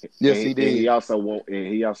 Yes, And he did. He also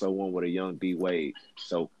won with a young D Wade.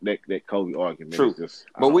 So that Kobe argument True. is just.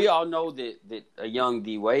 But we all know that a young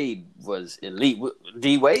D Wade was elite.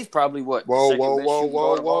 D Wade's probably what? Whoa, second whoa, best whoa, shooting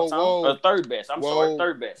guard of all whoa, time? whoa. Or third best. I'm Whoa. sorry,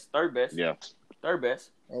 third best. Third best. Yeah. Third best.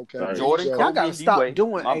 Okay. Sorry. Jordan, Y'all Kobe, Y'all gotta and stop D-Wade.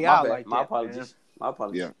 doing My AI bad. like My that, apologies. man. My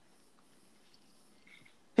apologies. Yeah.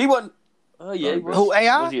 He wasn't. Yeah, he was. Who,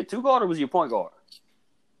 AI? Was he a 2 guard or was he a point guard?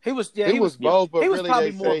 He was. He was both, but he was really probably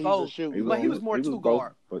they more say he's a both. shooter. But he was more two both,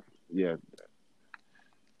 guard. But yeah,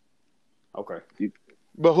 Okay.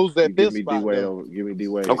 But who's that you give fifth me spot? D Wade. though? Give me D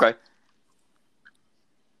Wade. Okay.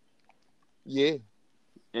 Yeah.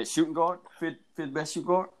 And shooting guard, fifth best shooting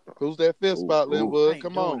guard. Who's that fifth Ooh, spot, ooh. I Linwood? ain't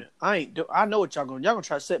Come doing on. it. I ain't do. I know what y'all gonna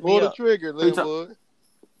try to set me Pull the up. trigger, Who you talk- Linwood.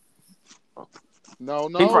 No,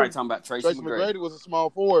 He probably no. talking about Tracy Tracy McGrady. McGrady was a small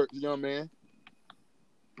forward, young man.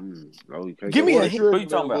 No, you can't Give me go a Pull the there. hit. trigger, Who you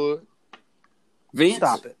talking about? Linwood. Vince.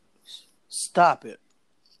 Stop it. Stop it.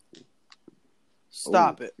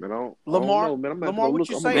 Stop it. Man, I don't Lamar- know, man. I'm Lamar, what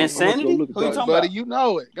you saying? Insanity? Who you talking about? Buddy, you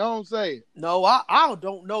know it. Go on, say it. No, I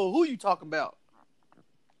don't know who you talking about.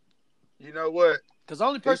 You know what? Because the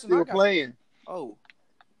only He's person I still got. playing. Oh,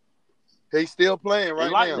 He's still playing right They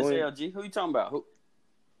like now. this LG. Who you talking about? Who?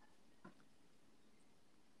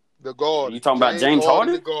 The guard. You talking about James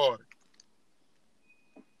Harden? The guard.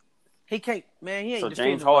 He can't, man. He ain't. So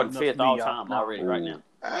defending James Harden well enough fifth for me, all y'all. time No. already right now.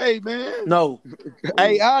 Hey, man. No,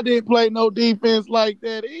 Hey, I didn't play no defense like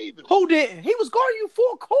that either. who didn't? He was guarding you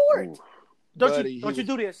full court. Ooh. Don't you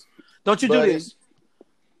do this? Don't you do this?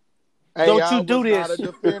 Hey, Don't I you do was this? not a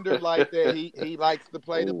defender like that. He likes to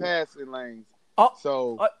play the Ooh. passing lanes. Oh,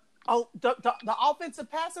 So, the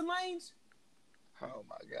offensive passing lanes. oh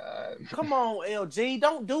my God, Come on, LG.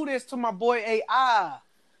 Don't do this to my boy AI.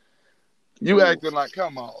 you acting like,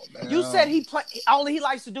 come on, man. You said all he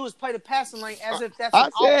likes to do is play the passing lane as if that's I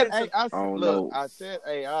an said, offensive. hey, don't look, know. I said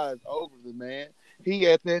AI is over the man. He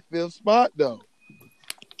at that fifth spot though,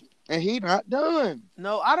 and he not done.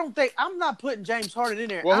 No, I don't think I'm not putting James Harden in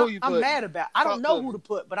there. Well, who you I'm putting? mad about. I don't Talk know to who me. to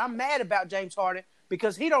put, but I'm mad about James Harden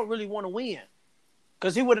because he don't really want to win.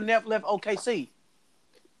 Because he would have never left OKC.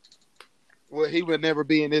 Well, he would never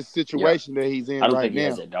be in this situation that he's in I don't right think he now.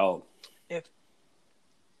 has that dog. If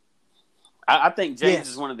I think James Yes.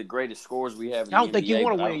 is one of the greatest scorers we have in I don't the think NBA, you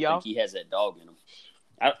wanna but win, I don't y'all. think he has that dog in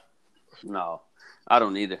him. No, I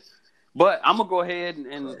don't either. But I'm going to go ahead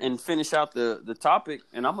and finish out the topic,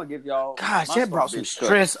 and I'm going to give y'all gosh, my that start brought some bench cut.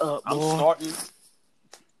 stress up, I'm boy. starting.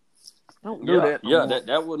 Don't do that. Yeah, no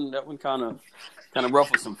more. that one kind of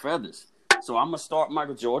ruffled some feathers. So I'm going to start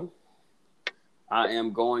Michael Jordan. I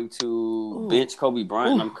am going to bench Kobe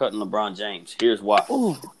Bryant, and I'm cutting LeBron James. Here's why.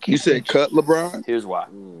 Ooh, You said cut LeBron. Here's why.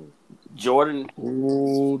 Mm. Jordan.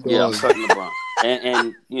 Ooh, Yeah, I'm dog. cutting LeBron.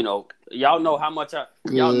 And you know, y'all know how much I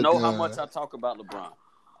talk about LeBron.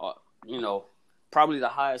 Probably the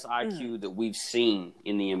highest IQ that we've seen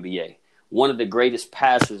in the NBA. One of the greatest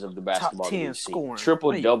passers of the basketball Top that 10 we've seen. scoring.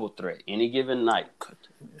 Triple-double threat any given night.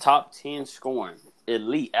 Top 10 scoring.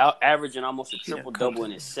 Elite, averaging almost a triple-double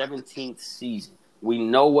in his 17th season. We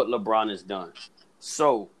know what LeBron has done.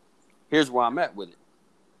 So, here's where I'm at with it.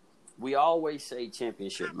 We always say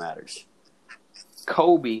championship matters.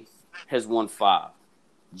 Kobe has won 5.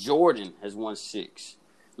 Jordan has won 6.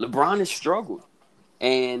 LeBron has struggled.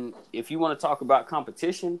 And if you want to talk about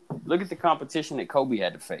competition, look at the competition that Kobe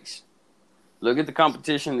had to face. Look at the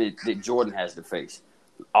competition that Jordan has to face.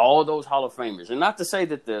 All those Hall of Famers. And not to say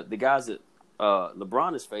that the guys that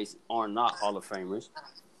LeBron has faced are not Hall of Famers,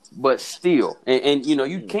 but still. And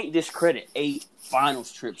you can't discredit 8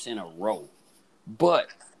 finals trips in a row. But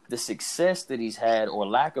the success that he's had or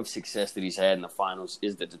lack of success that he's had in the finals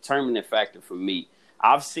is the determining factor for me.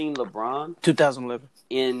 I've seen LeBron 2011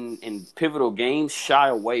 in pivotal games shy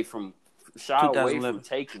away from 2011.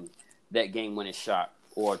 taking that game-winning shot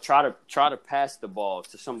or try to pass the ball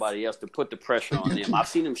to somebody else to put the pressure on them. I've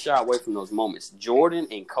seen him shy away from those moments. Jordan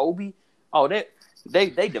and Kobe, they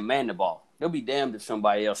demand the ball. They'll be damned if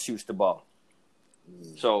somebody else shoots the ball.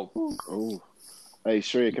 So, Oh, hey,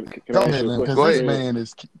 Shred, can I Don't ask hit you a him because question? this man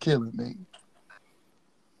is killing me.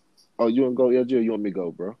 Oh, you want to go, LG, or you want me to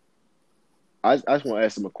go, bro? I just want to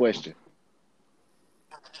ask him a question.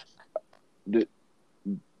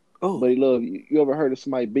 Oh, But love, you ever heard of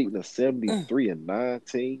somebody beating a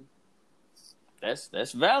 73-19?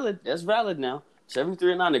 that's valid. That's valid now.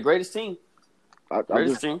 73-9, the greatest team. I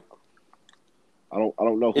Greatest team. don't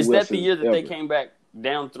know who Is else that the has year that they ever. came back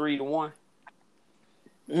down 3-1?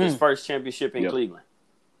 His first championship in Yep. Cleveland.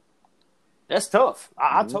 That's tough.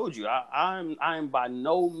 I told you, I am by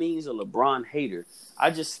no means a LeBron hater.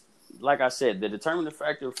 I just, like I said, the determining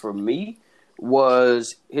factor for me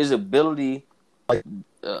was his ability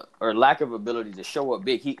or lack of ability to show up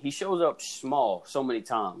big. He shows up small so many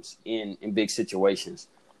times in big situations.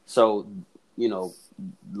 So,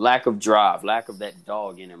 lack of drive, lack of that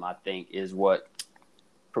dog in him, I think, is what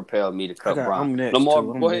propelled me to cut I'm Bron. next, Lamar,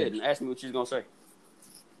 too. I'm go ahead next. and ask me what you're going to say.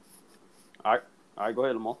 All right, go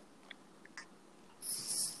ahead, Lamar.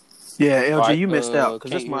 yeah, LG, All right, you missed out because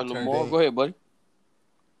can't it's my hear turn. Lamar. Go ahead, buddy.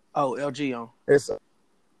 Oh, LG on. It's All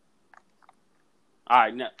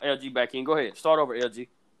right, now LG back in. Go ahead. Start over, LG.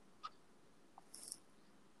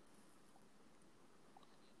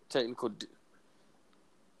 Technical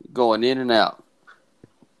going in and out.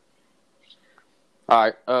 All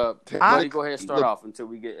right, buddy, go ahead and start off until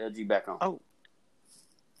we get LG back on. Oh.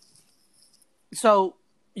 So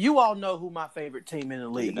you all know who my favorite team in the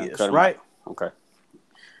league Done is, cut him right? out. Okay.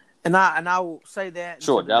 And I will say that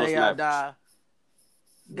Sure, until the Dallas day I Mavericks. die.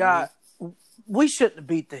 God, we shouldn't have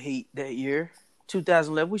beat the Heat that year,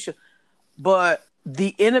 2011. We should, but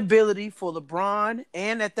the inability for LeBron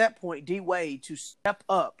and at that point D Wade to step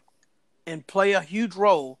up and play a huge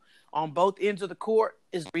role on both ends of the court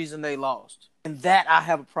is the reason they lost, and that I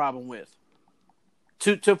have a problem with.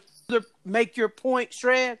 To further make your point,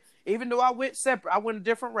 Shred, even though I went separate, I went a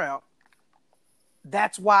different route.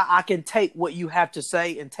 That's why I can take what you have to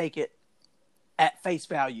say and take it at face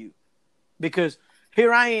value. Because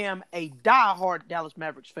Here I am, a diehard Dallas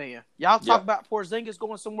Mavericks fan. Y'all talk Yeah. about Porzingis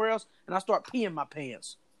going somewhere else, and I start peeing my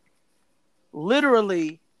pants.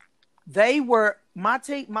 Literally, they were my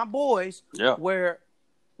team, my boys. Yeah. Were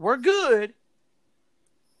good,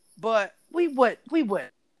 but we had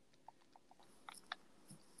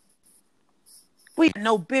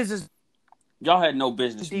no business. Y'all had no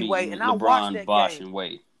business D-Wade, beating and I watched LeBron, that Bosh, game. and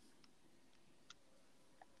Wade.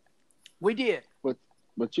 We did.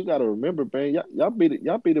 But you got to remember, man, y'all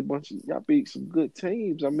beat some good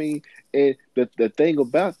teams. I mean, and the thing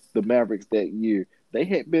about the Mavericks that year, they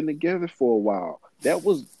had been together for a while. That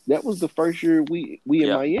was the first year we in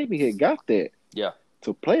Yeah. Miami had got that Yeah.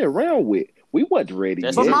 to play around with. We wasn't ready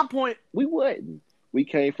That's yet. But it. my point, We wasn't. We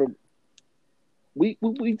came from. We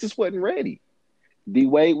just wasn't ready. D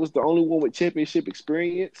Wade was the only one with championship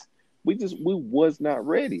experience. We was not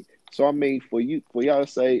ready. So I mean, for y'all to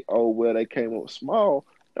say, oh well, they came up small.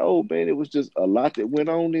 No, man, it was just a lot that went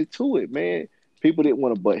on into it, man. People didn't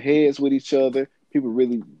want to butt heads with each other. People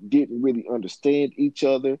really didn't really understand each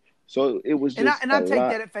other. So it was and just I a take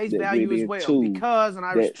lot that at face that value went as well, into because, and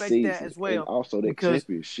I that respect season that as and well, also that because,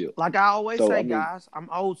 championship. like I always So, say, I mean- guys, I'm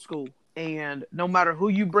old school, and no matter who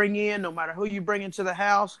you bring in, no matter who you bring into the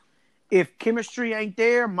house, if chemistry ain't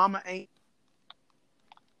there, mama ain't.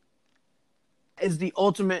 Is the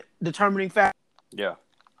ultimate determining factor. Yeah.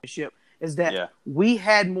 Is that Yeah. we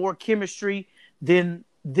had more chemistry than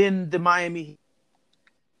the Miami Heat.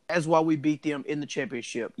 That's why we beat them in the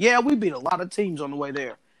championship. Yeah, we beat a lot of teams on the way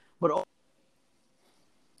there, but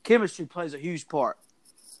chemistry plays a huge part.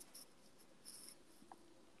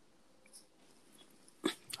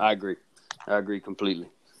 I agree completely.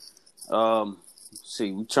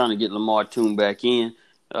 See, we're trying to get Lamar tuned back in,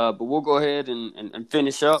 but we'll go ahead and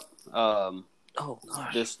finish up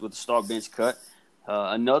this with the start bench cut.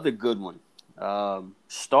 Another good one.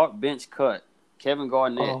 Start bench cut. Kevin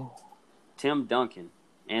Garnett, Tim Duncan,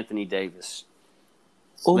 Anthony Davis.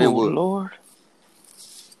 Oh, Linwood. Lord.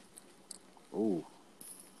 Oh.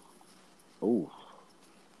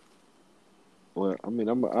 Well, I mean,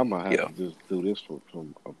 I'm gonna have to just do this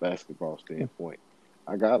from a basketball standpoint.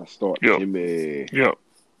 I gotta start Jimmy. Yep.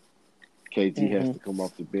 KG has to come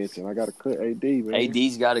off the bench, and I gotta cut AD, man.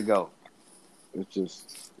 AD's got to go. It's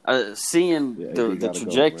just Seeing Yeah, AD the gotta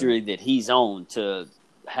trajectory that he's on to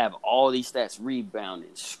have all these stats, rebounding,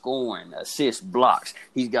 scoring, assists, blocks,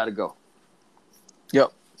 he's got to go.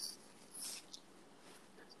 Yep.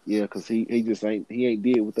 yeah, because he ain't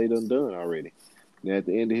did what they done already. Now at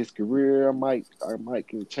the end of his career, I might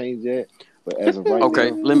can change that, but as of right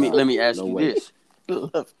Okay, now, let me ask no you way. this.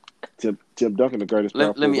 Tim Duncan, the greatest.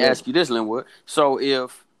 Let me ask you this, Linwood. So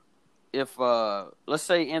if let's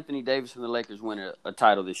say Anthony Davis and the Lakers win a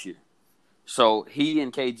title this year, so he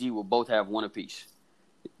and KG will both have one apiece.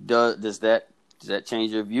 Does that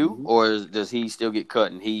change your view, or does he still get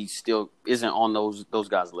cut and he still isn't on those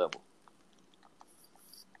guys' level?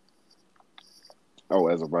 Oh,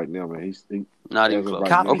 as of right now, man, he's Not even as of close.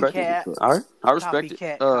 right now, Okay, he's getting cut. all right, I respect Copycat,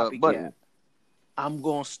 it. copycat. But I'm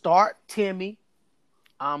going to start Timmy.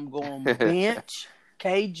 I'm going to bench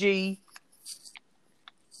KG.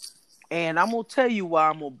 And I'm going to tell you why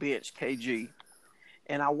I'm going to bench KG.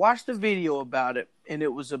 And I watched a video about it, and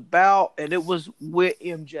it was with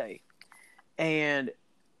MJ. And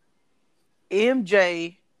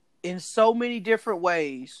MJ, in so many different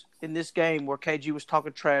ways in this game where KG was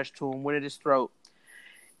talking trash to him, went at his throat,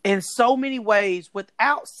 in so many ways,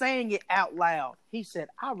 without saying it out loud, he said,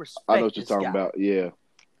 I respect I know what you're this talking guy. about. Yeah,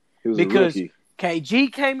 he was Because a rookie.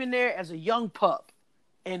 KG came in there as a young pup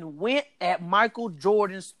and went at Michael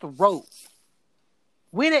Jordan's throat.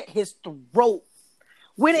 Went at his throat.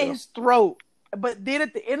 But then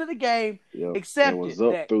at the end of the game, accepted it was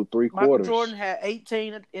up that through three Michael quarters. Jordan had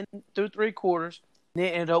 18 through three quarters, and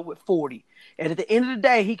then ended up with 40. And at the end of the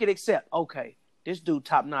day, he could accept, okay, this dude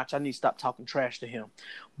top notch. I need to stop talking trash to him.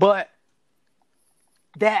 But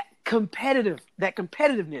that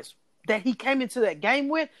competitiveness that he came into that game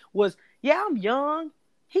with was, yeah, I'm young.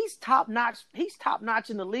 He's top notch. He's top notch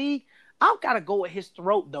in the league. I've got to go at his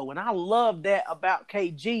throat though, and I love that about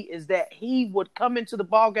KG is that he would come into the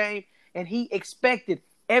ball game and he expected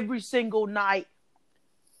every single night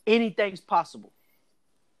anything's possible.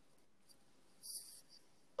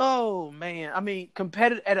 Oh man, I mean,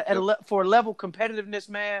 competitive for a level competitiveness,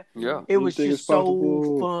 man. yeah, It was Anything just is so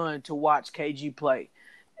possible. fun to watch KG play,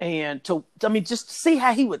 and just to see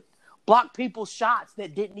how he would block people's shots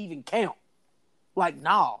that didn't even count. Like,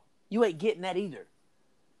 nah, you ain't getting that either.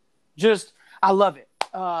 Just, I love it.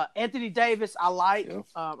 Anthony Davis, I like. Yeah.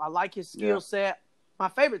 I like his skill set. My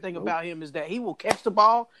favorite thing about him is that he will catch the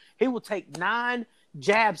ball. He will take 9,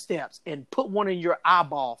 jab steps and put one in your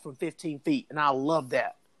eyeball from 15 feet. And I love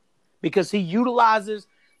that because he utilizes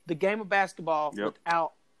the game of basketball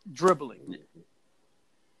without dribbling.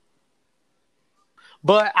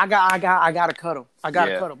 But I gotta cut him. I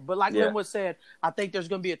gotta cut him. But like Linwood said, I think there's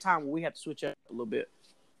gonna be a time where we have to switch up a little bit.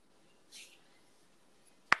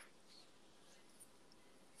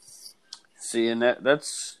 See, and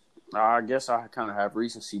that's I guess I kind of have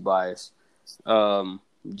recency bias.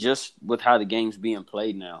 Just with how the game's being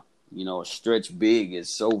played now, you know, a stretch big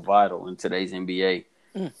is so vital in today's NBA.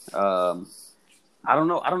 I don't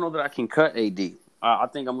know that I can cut AD. I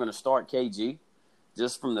think I'm going to start KG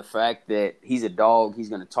just from the fact that he's a dog. He's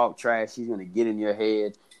going to talk trash. He's going to get in your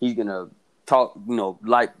head. He's going to talk, you know,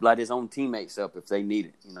 light his own teammates up if they need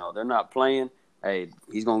it. You know, they're not playing. Hey,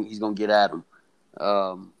 he's going to get at them.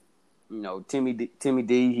 You know, Timmy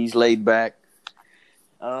D, he's laid back.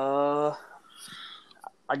 I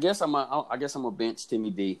guess I'm a bench Timmy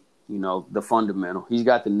D. You know, the fundamental. He's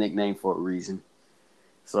got the nickname for a reason.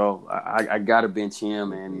 So I got to bench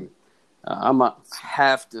him, and I might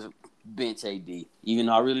have to bench AD, even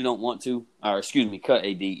though I really don't want to. Or cut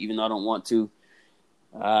AD, even though I don't want to.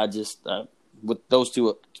 I just with those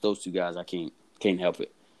two guys, I can't help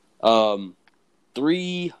it.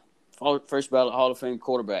 3 first ballot Hall of Fame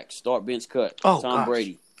quarterbacks. Start, bench, cut. Tom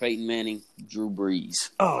Brady, Peyton Manning, Drew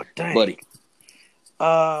Brees. Oh, dang. Buddy.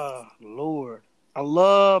 Lord. I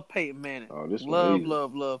love Peyton Manning.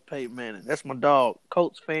 Love Peyton Manning. That's my dog.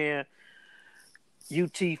 Colts fan,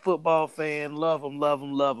 UT football fan. Love him.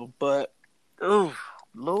 But,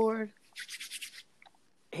 Lord.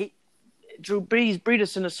 Drew Brees beat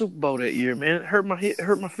us in the Super Bowl that year, man. It hurt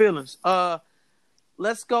my feelings.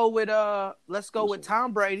 Let's go with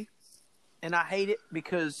Tom Brady. And I hate it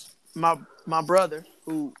because my brother,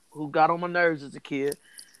 who got on my nerves as a kid,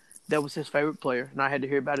 that was his favorite player, and I had to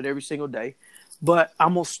hear about it every single day. But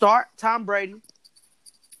I'm going to start Tom Brady.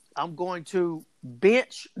 I'm going to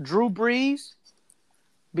bench Drew Brees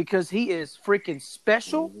because he is freaking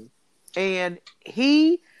special. Mm-hmm. And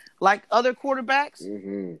he, like other quarterbacks,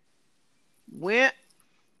 went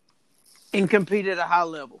and competed at a high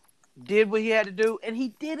level. Did what he had to do, and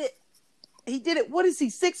he did it. What is he,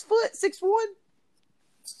 6 foot, 6'1"?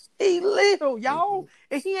 He little, y'all.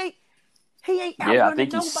 And he ain't Yeah, I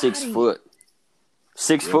think he's 6 foot.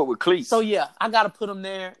 6 foot with cleats. So, yeah, I got to put him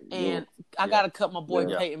there, and I got to cut my boy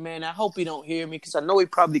Peyton, man. I hope he don't hear me because I know he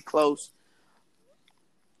probably close.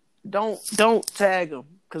 Don't tag him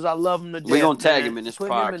because I love him to death. We're going to tag him in this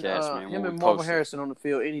podcast, man. Him and Marvin Harrison on the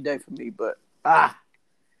field any day for me, but,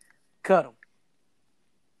 cut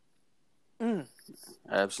him.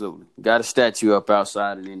 Absolutely. Got a statue up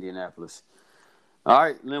outside in Indianapolis. All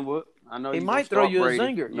right, Linwood. I know he might throw you Brady. a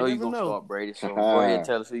zinger. I know you're going to start Brady, so go ahead and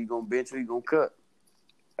tell us who you're going to bench, who you're going to cut.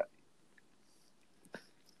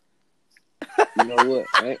 You know what?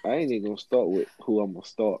 I ain't even going to start with who I'm going to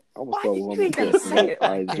start. I'm going to start with who I'm going to cut.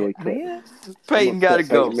 I enjoy cutting. Peyton got to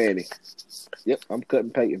go. Peyton Manning. Yep, I'm cutting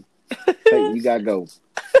Peyton. Peyton, you got to go.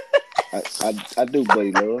 I do,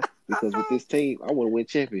 buddy, love, because with this team, I want to win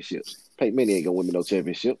championships. Peyton Manning ain't going to win me no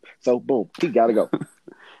championship. So, boom, he got to go.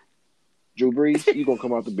 Drew Brees, you going to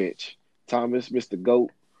come off the bench. Thomas, Mr.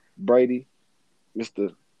 GOAT, Brady,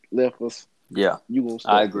 Mr. Leffers. Yeah, you gonna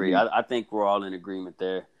start. I agree. I think we're all in agreement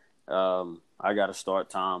there. I got to start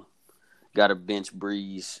Tom. Got to bench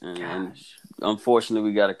Brees. And unfortunately,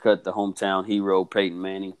 we got to cut the hometown hero, Peyton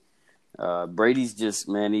Manning. Brady's just,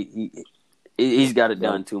 man, he's got it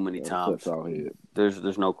done too many times.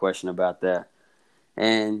 There's no question about that.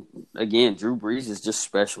 And, again, Drew Brees is just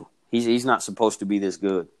special. He's not supposed to be this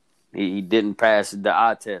good. He didn't pass the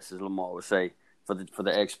eye test, as Lamar would say, for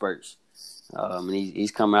the experts. And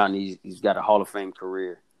he's come out and he's got a Hall of Fame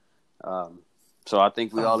career. So I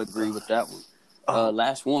think we all agree with that one.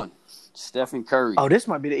 Last one, Stephen Curry. Oh, this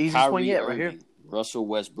might be the easiest Kyrie one yet, Irving, right here. Russell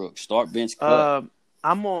Westbrook. Start, bench, cut.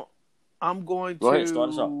 I'm going Go to ahead, start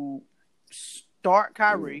us off. Start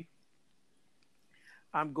Kyrie.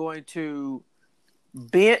 I'm going to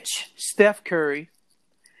bench Steph Curry,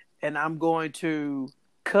 and I'm going to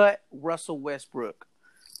cut Russell Westbrook.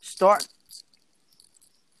 Start.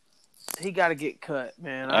 He got to get cut,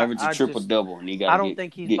 man. Average a triple-double, and he got to I don't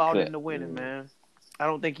think he's bought cut. into winning, man. I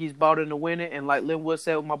don't think he's bought into winning. And like Linwood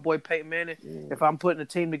said with my boy Peyton Manning, if I'm putting a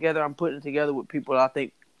team together, I'm putting it together with people that I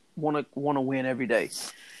think want to win every day.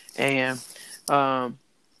 And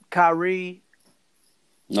Kyrie,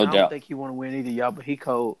 no doubt. I don't think he want to win either, y'all, but he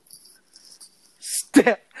cold.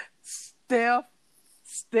 Steph,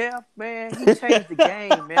 man, he changed the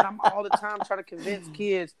game, man. I'm all the time trying to convince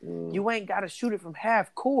kids you ain't got to shoot it from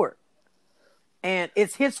half court. And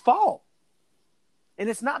it's his fault. And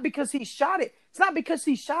it's not because he shot it. It's not because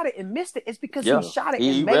he shot it and missed it. It's because Yeah. he shot it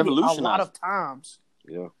He and made it a revolutionized lot of times.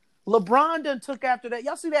 Yeah. LeBron done took after that.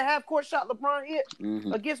 Y'all see that half court shot LeBron hit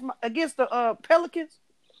Mhm. against the Pelicans?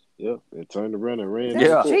 Yeah. It turned around and ran. That's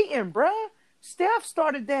Yeah. cheating, bruh. Steph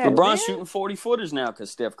started that. LeBron's man. shooting 40-footers now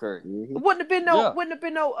because Steph Curry. Mm-hmm. It wouldn't have been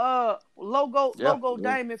no logo Yeah.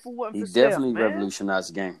 diamond if it wasn't He for Steph, definitely man.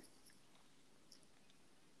 revolutionized the game.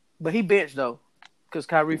 But he benched though, because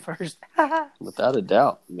Kyrie first. Without a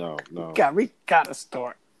doubt. No. Kyrie gotta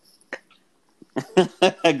start.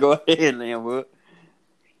 Go ahead, Linwood.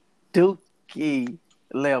 Dookie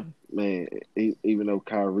 11. Man, even though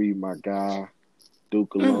Kyrie, my guy,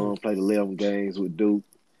 Duke alone played 11 games with Duke.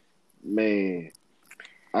 Man,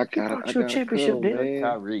 I brought you a gotta championship, cut him, didn't man.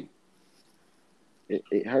 Kyrie.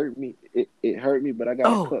 It hurt me. It hurt me, but I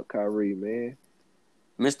gotta Oh. cut Kyrie, man.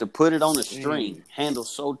 Mr. Put it on the string. Handle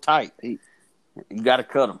so tight. You got to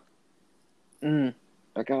cut him. Mm.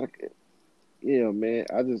 I gotta. Yeah, man.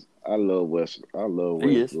 I love Westbrook. I love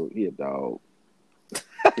He is. Westbrook. He a dog.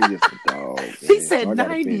 He just a dog. Man. He said So I gotta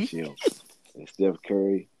 90. bench him. And Steph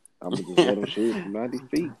Curry, I'm gonna just let him shoot from 90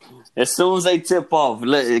 feet. As soon as they tip off,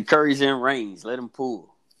 Curry's in range. Let him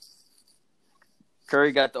pull.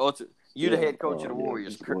 Curry got the ultimate. You the Yeah. head coach of the Yeah.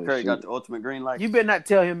 Warriors. Just go and Curry got shoot. the ultimate green light. You better not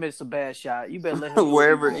tell him it's a bad shot. You better let him.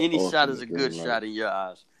 Wherever Yeah. any shot is a Ultimate good green shot light. in your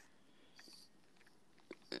eyes.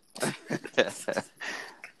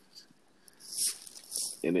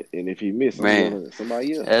 And if he misses, Man.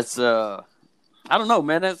 somebody else. That's I don't know,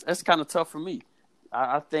 man. That's kind of tough for me.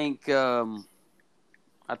 I think I'm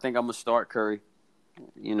gonna start Curry.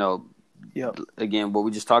 You know, Yep. again, what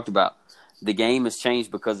we just talked about. The game has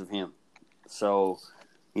changed because of him. So,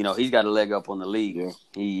 you know, he's got a leg up on the league. Yeah.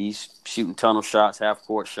 He's shooting tunnel shots, half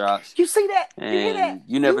court shots. You see that? You hear And that?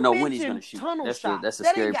 you never know when he's mentioned gonna shoot. tunnel That's shots. the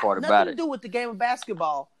That scary ain't got part nothing about to it. do with the game of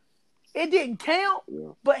basketball. It didn't count, Yeah.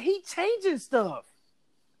 but he changing stuff.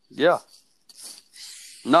 Yeah.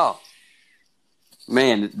 No.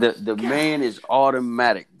 Man, the man is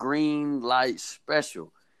automatic. Green light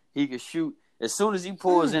special. He can shoot. As soon as he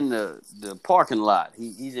pulls in the parking lot,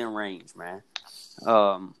 he's in range, man.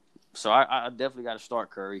 So I definitely got to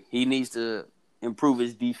start Curry. He needs to improve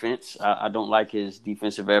his defense. I don't like his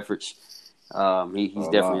defensive efforts. He's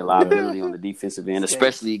definitely a liability on the defensive end,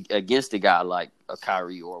 especially against a guy like a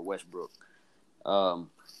Kyrie or a Westbrook. So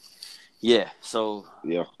Yeah.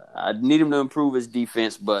 I need him to improve his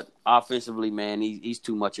defense, but offensively, man, he's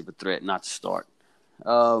too much of a threat not to start.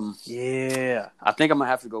 Yeah. I think I'm gonna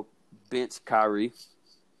have to go bench Kyrie.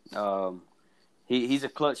 He's a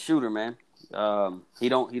clutch shooter, man. He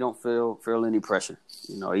don't feel any pressure.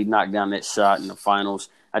 You know, he knocked down that shot in the finals.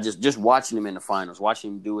 I just watching him in the finals,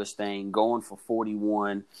 watching him do his thing, going for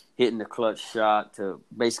 41, hitting the clutch shot to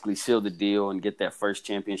basically seal the deal and get that first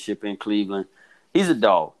championship in Cleveland. He's a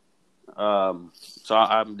dog. So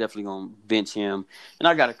I'm definitely going to bench him. And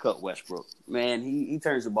I got to cut Westbrook. Man, he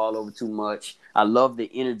turns the ball over too much. I love the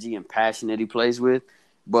energy and passion that he plays with,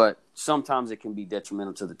 but sometimes it can be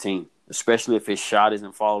detrimental to the team, especially if his shot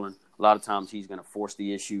isn't falling. A lot of times he's going to force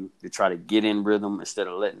the issue to try to get in rhythm instead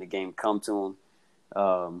of letting the game come to him.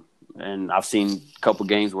 And I've seen a couple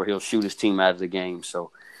games where he'll shoot his team out of the game.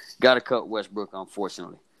 So got to cut Westbrook,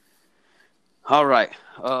 unfortunately. All right.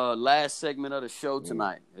 Last segment of the show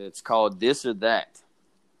tonight. It's called This or That.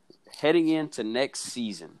 Heading into next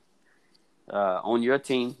season, on your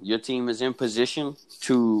team is in position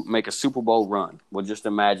to make a Super Bowl run. Well, just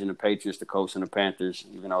imagine the Patriots, the Colts, and the Panthers,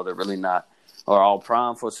 even though they're really not, are all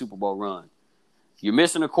primed for a Super Bowl run. You're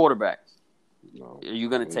missing a quarterback. No, Are you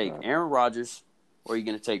going to take not. Aaron Rodgers or are you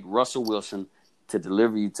going to take Russell Wilson to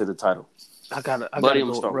deliver you to the title? I gotta Buddy, I'm go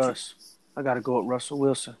with start with Russ. I gotta go with Russell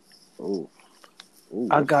Wilson. Ooh,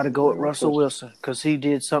 I gotta go with Russell Wilson because he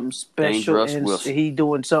did something special, Dangerous and Wilson. he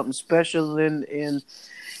doing something special in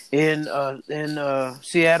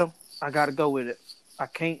Seattle. I gotta go with it. I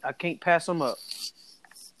can't pass him up.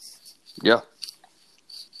 Yeah.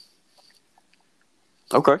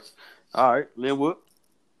 Okay. All right. Linwood.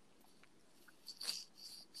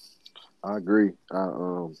 I agree.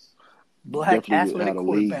 Black definitely athletic how the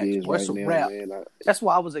league quarterbacks. is What's right a now, rap? man. That's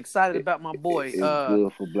why I was excited about my boy. It's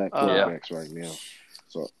good for black quarterbacks right now.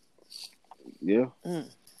 So, yeah,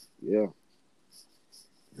 yeah.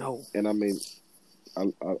 No. And I mean, I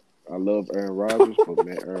love Aaron Rodgers, but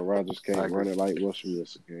man, Aaron Rodgers can't run it like Russell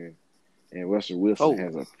Wilson can. And Russell Wilson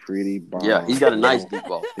has a pretty bomb. Yeah, he's got a nice deep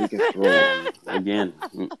ball. He can throw it. Again.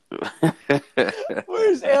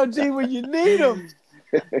 Where's LG when you need him?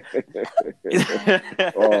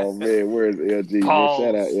 Oh man, where's LG? Man,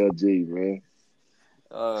 shout out LG, man.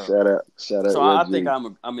 Shout out So LG. I think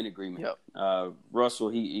I'm in agreement. Yep. Russell,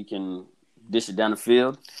 he can dish it down the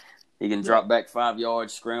field. He can drop back 5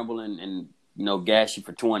 yards, scramble, and gash you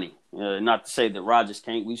for 20. Not to say that Rodgers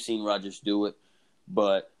can't. We've seen Rodgers do it.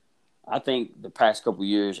 But I think the past couple of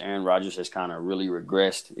years, Aaron Rodgers has kind of really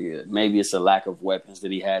regressed. Maybe it's a lack of weapons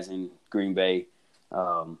that he has in Green Bay.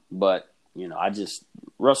 But,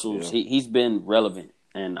 Russell's, he's been relevant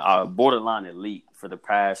and borderline elite for the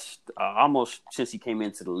past almost since he came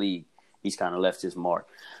into the league. He's kind of left his mark.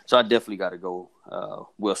 So I definitely got to go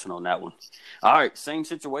Wilson on that one. All right, same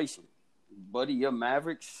situation. Buddy, your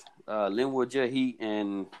Mavericks, Linwood, your Heat,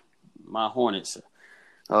 and my Hornets.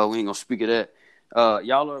 We ain't going to speak of that.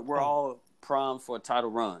 We're all primed for a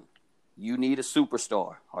title run. You need a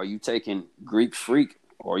superstar. Are you taking Greek Freak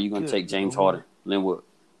or are you going to take James Harden, Linwood?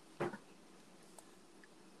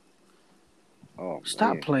 Oh,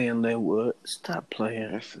 Stop playing, Linwood. Stop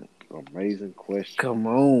playing. That's an amazing question. Come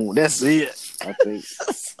on, that's it. I think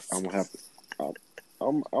I'm gonna have to.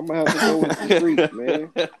 I'm gonna have to go with the Greek, man.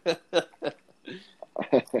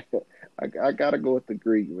 I gotta go with the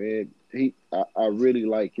Greek, man. I really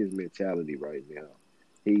like his mentality right now.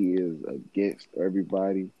 He is against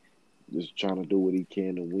everybody, just trying to do what he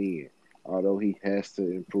can to win. Although he has to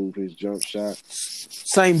improve his jump shot.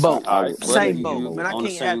 Same boat. Same boat. Man, I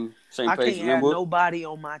can't have nobody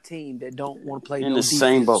on my team that don't want to play in no the defense.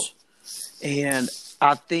 same boat. And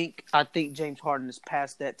I think James Harden is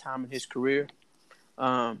past that time in his career.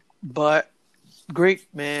 But Greek,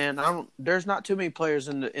 man, there's not too many players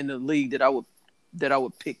in the league that I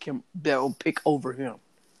would pick over him.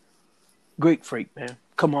 Greek Freak, man.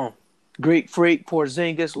 Come on. Greek Freak,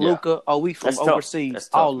 Porzingis, Luka. Oh, we from overseas. Tough,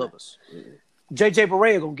 all man. of us. JJ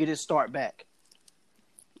Barea gonna get his start back.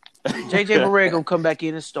 JJ Barea gonna come back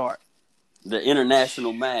in and start. The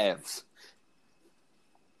international Mavs.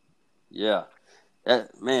 Yeah. I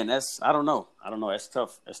don't know. That's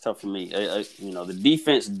tough. That's tough for me. The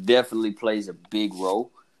defense definitely plays a big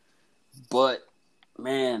role. But,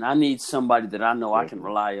 man, I need somebody that I know I can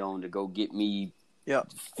rely on to go get me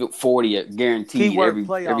 40 guaranteed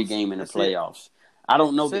every game in the playoffs. I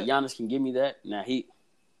don't know that Giannis can give me that. Now,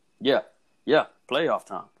 playoff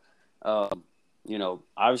time.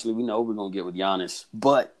 Obviously we know we're going to get with Giannis.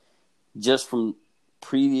 But just from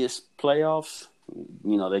previous playoffs,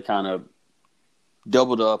 they kind of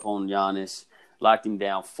doubled up on Giannis, locked him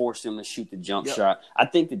down, forced him to shoot the jump shot. I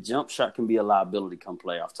think the jump shot can be a liability come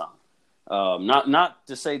playoff time. Not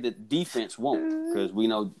to say that defense won't, because we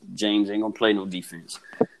know James ain't going to play no defense.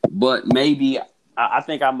 But maybe I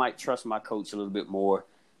think I might trust my coach a little bit more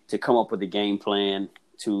to come up with a game plan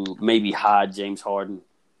to maybe hide James Harden.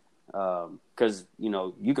 Because,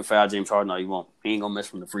 you can foul James Harden all you want. He ain't going to mess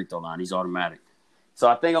from the free throw line. He's automatic. So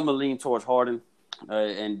I think I'm going to lean towards Harden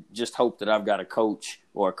and just hope that I've got a coach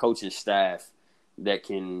or a coaching staff that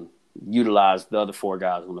can utilize the other 4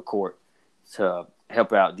 guys on the court to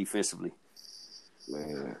help out defensively.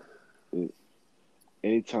 Man,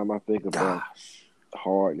 anytime I think about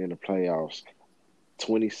Harden in the playoffs,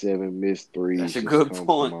 27 missed threes. That's a good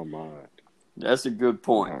point. To my mind. That's a good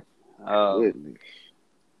point. Goodness.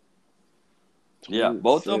 Yeah,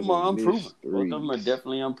 both of them are unproven. Both of them are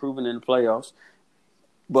definitely unproven in the playoffs.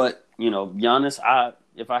 But, Giannis,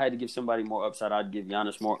 if I had to give somebody more upside, I'd give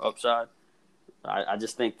Giannis more upside. I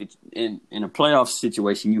just think that in a playoff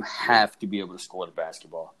situation, you have to be able to score the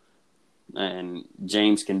basketball. And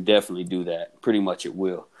James can definitely do that. Pretty much it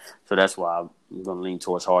will. So that's why I'm going to lean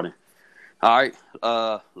towards Harden. All right,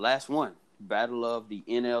 last one. Battle of the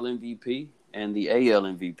NL MVP and the AL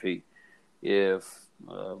MVP. If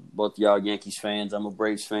both y'all Yankees fans, I'm a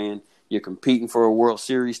Braves fan, you're competing for a World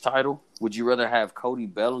Series title, would you rather have Cody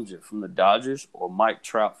Bellinger from the Dodgers or Mike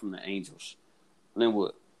Trout from the Angels?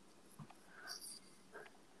 Linwood.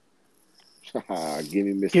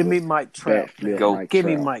 Give me Mike Trout. Give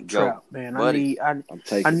me Mike Trout, man. Buddy, I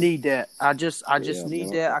need that. I just need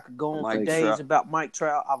that. I could go on for days about Mike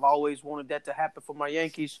Trout. I've always wanted that to happen for my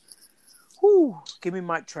Yankees. Whoo, give me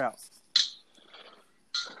Mike Trout.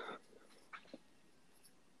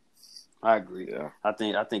 I agree. Yeah. I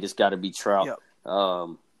think it's got to be Trout. Yep.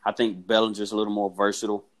 I think Bellinger's a little more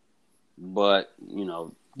versatile, but you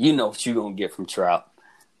know what you're gonna get from Trout.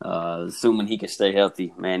 Assuming he can stay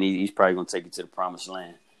healthy, man, he's probably gonna take you to the promised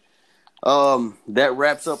land. That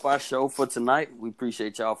wraps up our show for tonight. We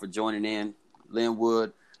appreciate y'all for joining in.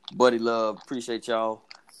 Linwood, Buddy Love, appreciate y'all.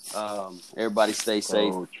 Everybody stay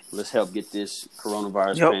safe. Let's help get this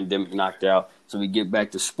coronavirus pandemic knocked out so we get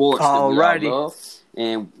back to sports that we all love.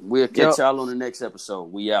 And we'll catch y'all on the next episode.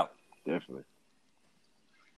 We out. Definitely.